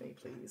throw for me,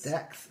 please?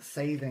 Dex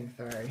saving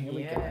throw. Here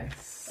we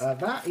Yes. go.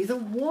 That is a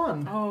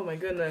 1. Oh my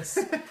goodness.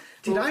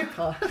 Did I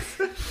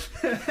pass?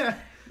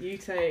 You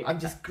take... I'm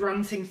just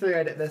grunting through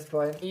it at this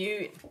point.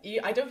 You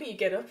I don't think you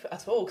get up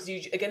at all, because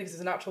because it's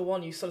a natural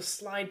 1, you sort of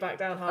slide back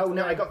down half Oh, the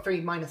no, way. I got 3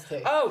 minus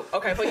 2. Oh,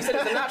 okay, I thought you said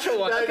it was a natural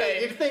 1. No,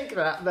 Okay. you'd think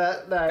that,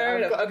 but no, Fair I've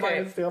enough. got Okay,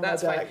 minus 2 on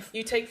that's my fine. dex.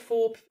 You take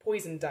 4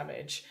 poison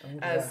damage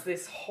as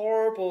this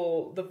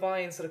horrible, the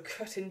vines sort of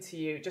cut into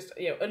you, just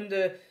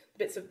under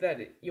bits of that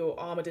your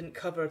armor didn't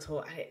cover at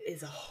all, and it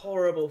is a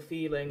horrible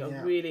feeling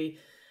of really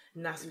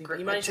nasty.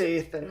 You manage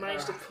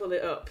to pull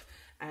it up,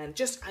 and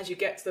just as you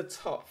get to the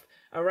top,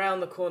 around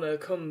the corner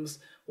comes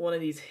one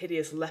of these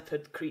hideous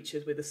leopard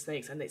creatures with the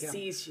snakes, and it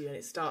sees you and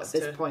it starts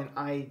At this point,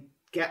 I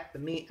get the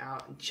meat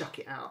out and chuck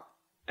it out.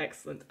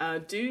 Excellent.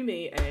 Do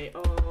me a...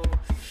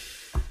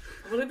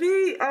 Would it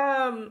be...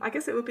 I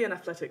guess it would be an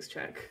athletics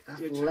check.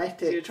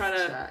 You're trying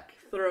to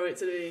throw it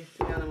to the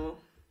animal.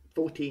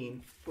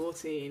 14.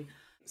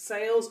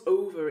 Sails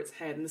over its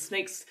head, and the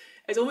snakes...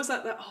 It's almost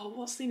like that... Oh,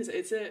 what scene is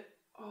it?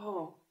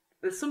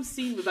 There's some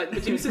scene with like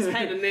Medusa's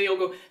head, and they all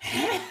go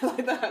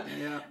like that.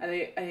 Yeah. And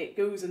it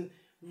goes and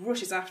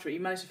rushes after it. You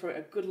manage to throw it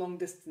a good long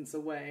distance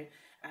away,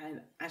 and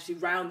actually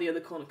round the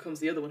other corner comes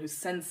the other one, who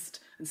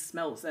sensed and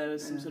smelt there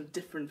was some sort of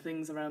different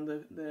things around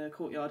the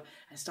courtyard,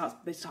 and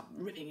they start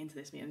ripping into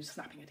this meat and just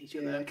snapping at each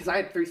other. Because I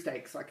had 3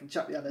 stakes, so I can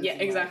chuck the others. Yeah,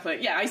 exactly.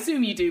 Yeah, I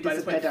assume you do by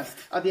this point.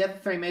 Are the other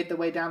 3 made their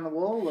way down the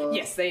wall? Or?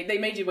 Yes, they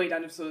made you way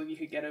down so you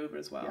could get over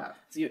as well. Yeah.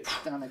 So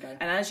down they go.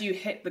 And as you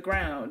hit the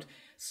ground,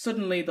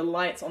 suddenly the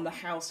lights on the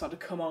house start to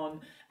come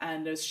on,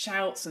 and there's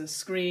shouts and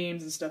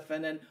screams and stuff,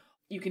 and then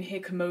you can hear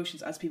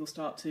commotions as people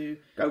start to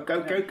go. All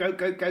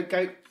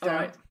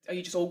right. Are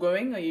you just all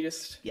going? Are you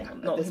just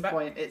at this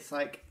point it's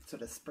like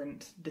sort of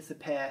sprint,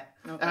 disappear.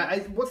 Okay.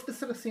 What's the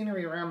sort of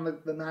scenery around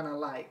the manor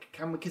like?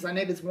 Because I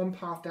know there's one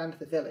path down to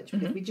the village,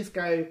 but if we just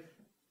go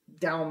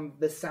down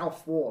the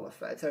south wall,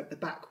 so the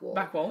back wall.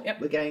 Back wall, yep.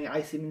 We're going, I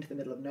assume, into the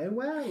middle of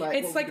nowhere.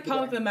 It's like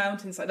part of the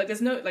mountainside. Like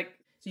there's no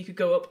so you could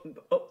go up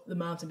the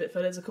mountain a bit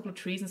further. There's a couple of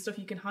trees and stuff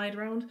you can hide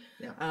around.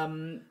 Yeah.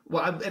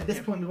 At this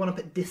point, we want to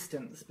put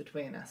distance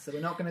between us, so we're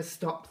not going to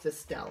stop the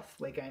stealth.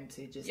 We're going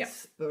to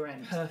just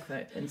sprint.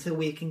 Perfect. Until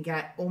we can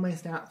get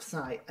almost out of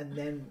sight, and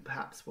then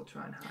perhaps we'll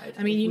try and hide.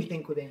 I mean, if we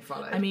think we're being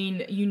followed. I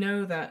mean, you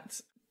know that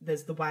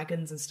there's the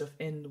wagons and stuff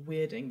in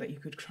Weirding that you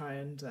could try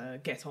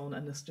and get on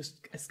and just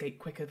escape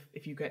quicker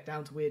if you get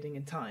down to Weirding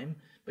in time.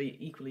 But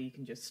equally, you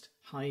can just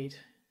hide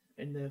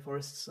in the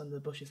forests and the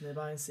bushes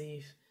nearby and see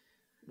if...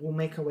 We'll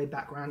make our way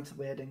back round to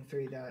Weirding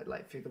through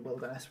the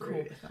wilderness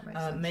route, if that makes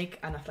sense. Make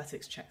an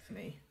athletics check for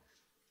me.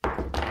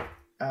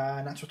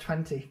 Natural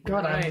 20.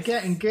 God, Nice. I'm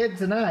getting good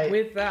tonight.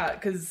 With that,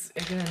 because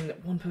again,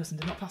 one person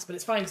did not pass, but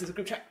it's fine because it's a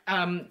group check.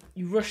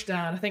 You rush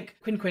down. I think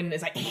Quinn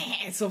is like,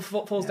 it sort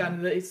of falls down.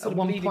 And it's sort At of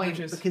one bleeding point,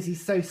 bridges. because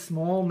he's so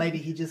small, maybe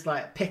he just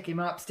like pick him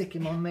up, stick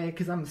him on me,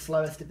 because I'm the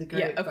slowest of the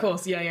group. Yeah, of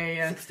course.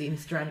 Yeah. 16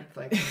 strength.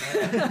 Like,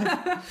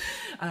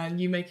 And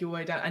you make your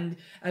way down. And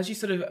as you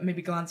sort of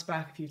maybe glance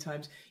back a few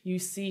times, you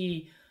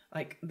see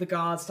like the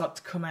guards start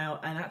to come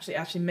out and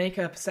actually make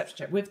a perception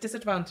check with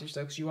disadvantage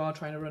though, because you are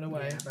trying to run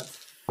away. yeah,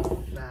 that's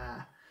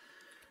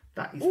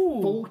that is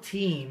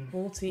 14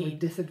 with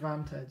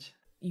disadvantage.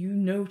 You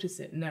notice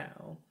it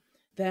now.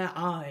 Their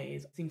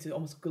eyes seem to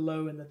almost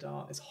glow in the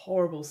dark, this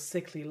horrible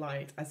sickly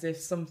light, as if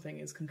something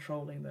is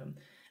controlling them.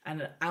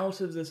 And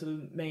out of the sort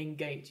of main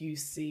gate you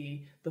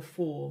see the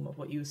form of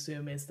what you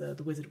assume is the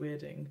wizard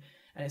weirding,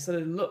 and it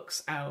sort of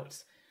looks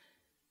out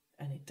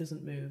and it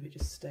doesn't move, it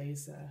just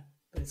stays there,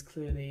 but it's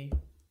clearly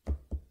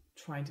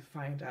trying to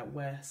find out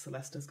where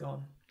Celeste has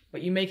gone.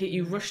 But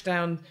you rush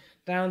down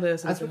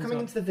the... As we're coming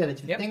into the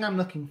village, the thing I'm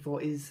looking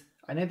for is,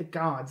 I know the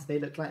guards, they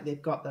look like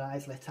they've got their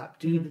eyes lit up.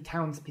 Do the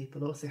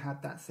townspeople also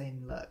have that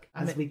same look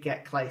as we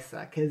get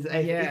closer? Because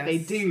if they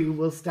do,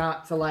 we'll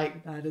start to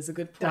like... That is a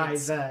good point.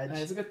 Diverge. That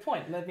is a good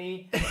point. Let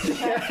me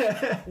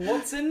check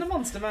what's in the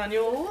monster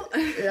manual.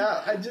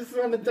 Yeah, I just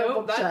want to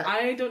double check.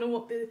 I don't know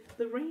what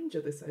the range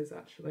of this is,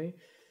 actually.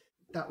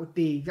 That would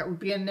be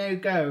a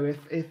no-go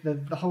if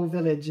the whole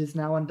village is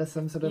now under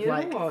some sort of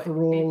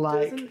thrall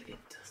It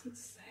doesn't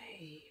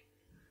say.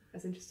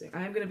 That's interesting.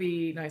 I am going to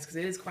be nice because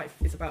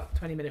it's about a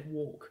 20-minute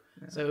walk.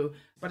 Yeah. So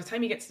by the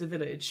time you get to the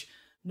village,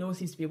 no one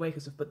seems to be awake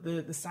and stuff, but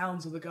the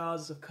sounds of the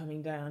guards of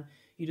coming down,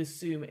 you'd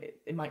assume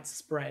it might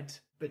spread.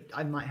 But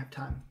I might have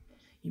time.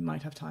 You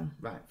might have time.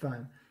 Right,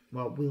 fine.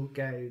 Well, we'll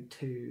go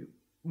to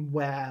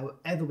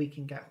wherever we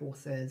can get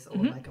horses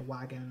or like a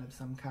wagon of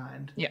some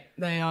kind. Yeah,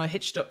 they are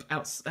hitched up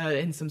out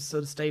in some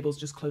sort of stables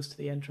just close to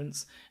the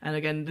entrance. And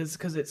again,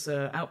 because it's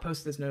an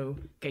outpost, there's no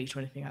gate or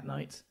anything at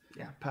night.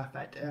 Yeah,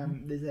 perfect.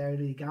 Is there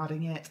anybody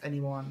guarding it?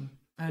 Anyone?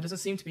 Doesn't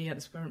seem to be at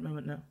this current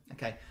moment, no.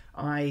 Okay,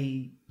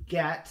 I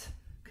get,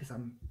 because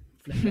I'm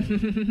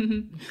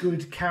flipping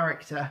good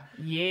character.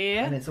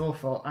 Yeah. And it's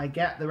awful. I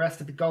get the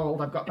rest of the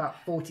gold. I've got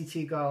about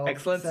 42 gold.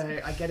 Excellent. So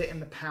I get it in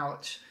the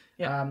pouch.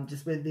 Yep.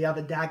 Just with the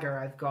other dagger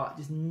I've got,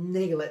 just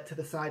nail it to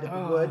the side of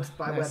the wood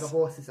by where the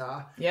horses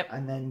are. Yep.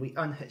 And then we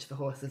unhitch the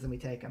horses and we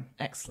take them.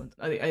 Excellent.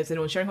 Is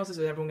anyone sharing horses?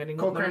 Is everyone getting...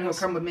 Corcoran will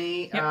come with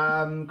me.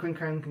 Yep. Quinn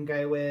can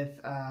go with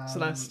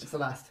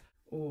Celeste.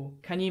 Ooh,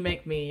 can you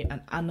make me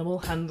an animal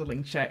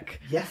handling check?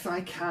 Yes,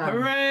 I can.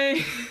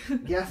 Hooray!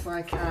 Yes,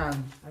 I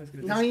can.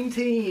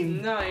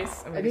 19.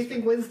 Nice.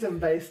 Anything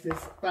wisdom-based is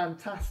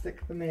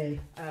fantastic for me.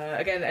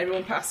 Again,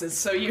 everyone passes.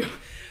 So you...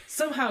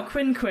 Somehow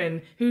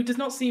Quinn, who does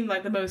not seem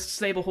like the most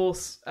stable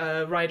horse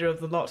rider of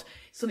the lot,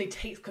 suddenly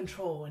takes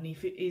control, and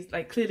he's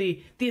like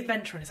clearly the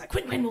adventurer, and he's like,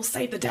 Quinn will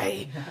save the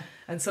day.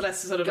 And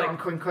Celeste sort of Go on,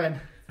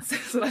 Quinn.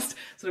 Celeste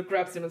sort of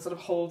grabs him and sort of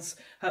holds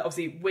her,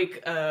 obviously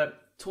wig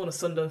torn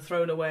asunder and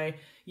thrown away.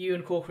 You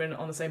and Corcoran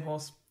on the same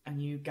horse, and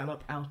you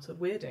gallop out of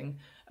Weirding.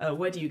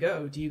 Where do you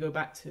go? Do you go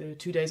back to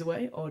 2 days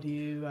away, or do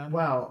you...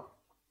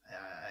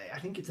 I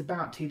think it's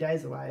about 2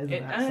 days away, isn't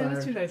it?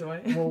 It's 2 days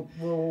away.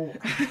 We'll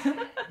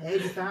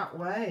head that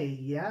way,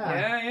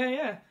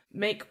 Yeah.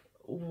 Make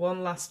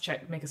one last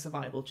check. Make a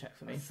survival check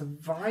for me.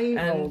 Survival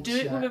and do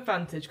check. it with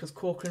advantage, because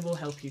Corcoran will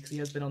help you, because he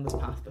has been on this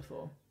path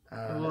before.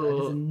 That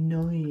is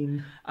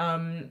annoying.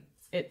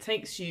 It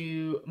takes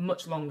you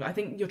much longer. I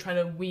think you're trying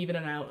to weave in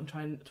and out and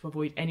trying to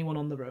avoid anyone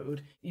on the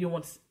road. You don't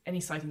want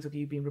any sightings of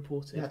you being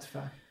reported. That's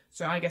fair.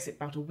 So I guess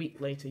about a week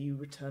later, you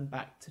return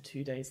back to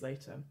 2 days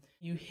later.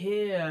 You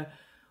hear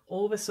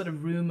all this sort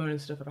of rumour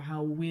and stuff about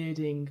how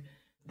Weirding,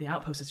 the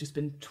outpost, has just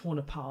been torn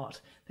apart.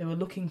 They were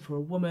looking for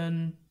a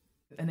woman,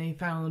 and they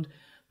found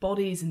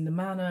bodies in the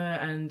manor,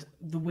 and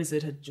the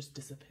wizard had just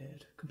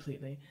disappeared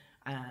completely.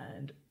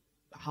 And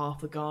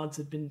half the guards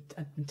had been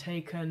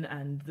taken,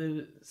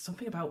 and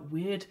something about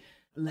weird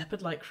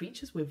leopard-like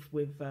creatures with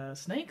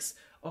snakes.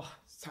 Oh,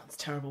 sounds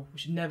terrible. We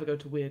should never go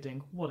to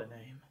Weirding. What a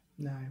name.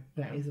 No,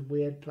 that is a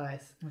weird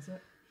place. That's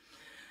it.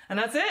 And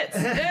that's it.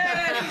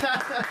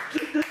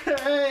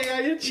 Hey,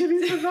 I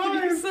actually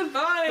survived. You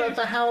survived.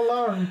 For how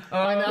long?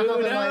 I now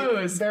who have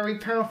knows? a very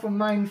powerful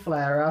mind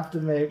flare after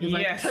me because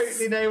I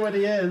totally know what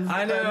he is.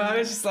 I know. I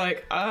was just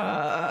like,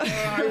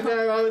 I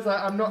know. I was like,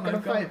 I'm not going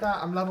to fight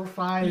that. I'm level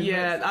 5.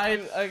 Yeah,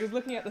 I was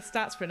looking at the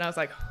stats for it and I was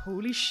like,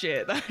 holy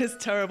shit, that is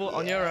terrible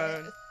on your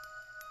own.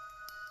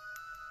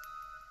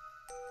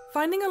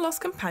 Finding a lost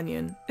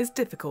companion is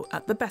difficult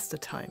at the best of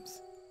times.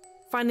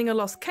 Finding a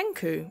lost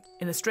Kenku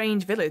in a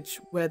strange village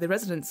where the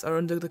residents are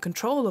under the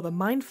control of a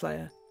mind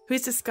flayer who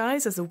is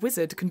disguised as a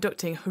wizard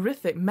conducting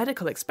horrific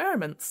medical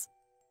experiments.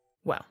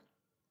 Well,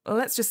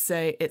 let's just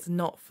say it's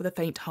not for the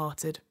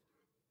faint-hearted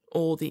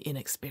or the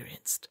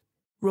inexperienced.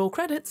 Roll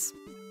credits.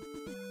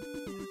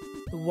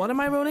 The What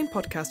Am I Rolling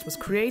podcast was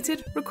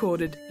created,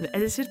 recorded and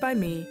edited by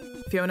me,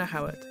 Fiona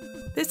Howat.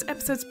 This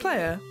episode's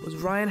player was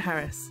Ryan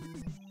Harris.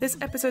 This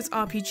episode's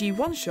RPG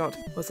one-shot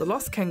was The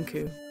Lost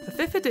Kenku, a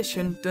 5th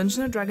edition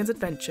Dungeons & Dragons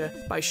adventure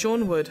by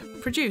Sean Wood,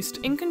 produced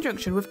in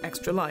conjunction with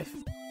Extra Life.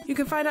 You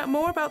can find out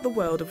more about the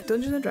world of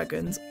Dungeons &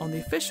 Dragons on the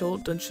official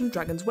Dungeons &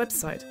 Dragons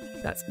website.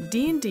 That's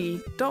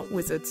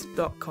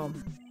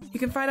dnd.wizards.com. You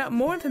can find out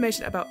more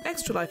information about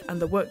Extra Life and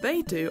the work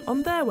they do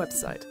on their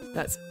website.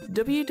 That's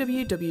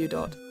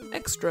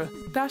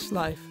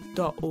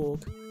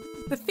www.extra-life.org.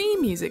 The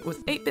theme music was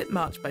 8-Bit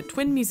March by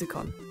Twin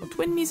Musicon of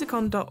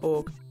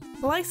twinmusicon.org,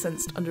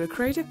 licensed under a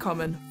Creative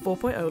Commons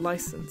 4.0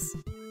 license.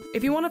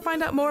 If you want to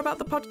find out more about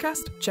the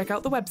podcast, check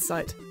out the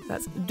website.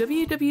 That's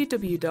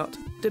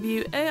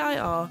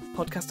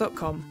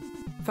www.wairpodcast.com.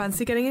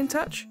 Fancy getting in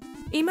touch?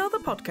 Email the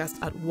podcast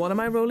at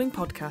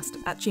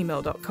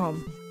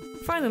whatamIrollingpodcast@gmail.com.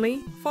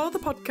 Finally, follow the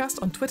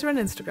podcast on Twitter and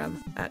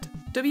Instagram at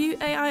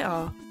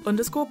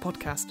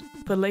WAIR_podcast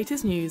for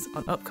latest news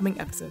on upcoming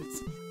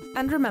episodes.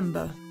 And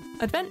remember,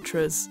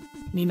 adventurers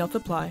need not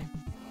apply.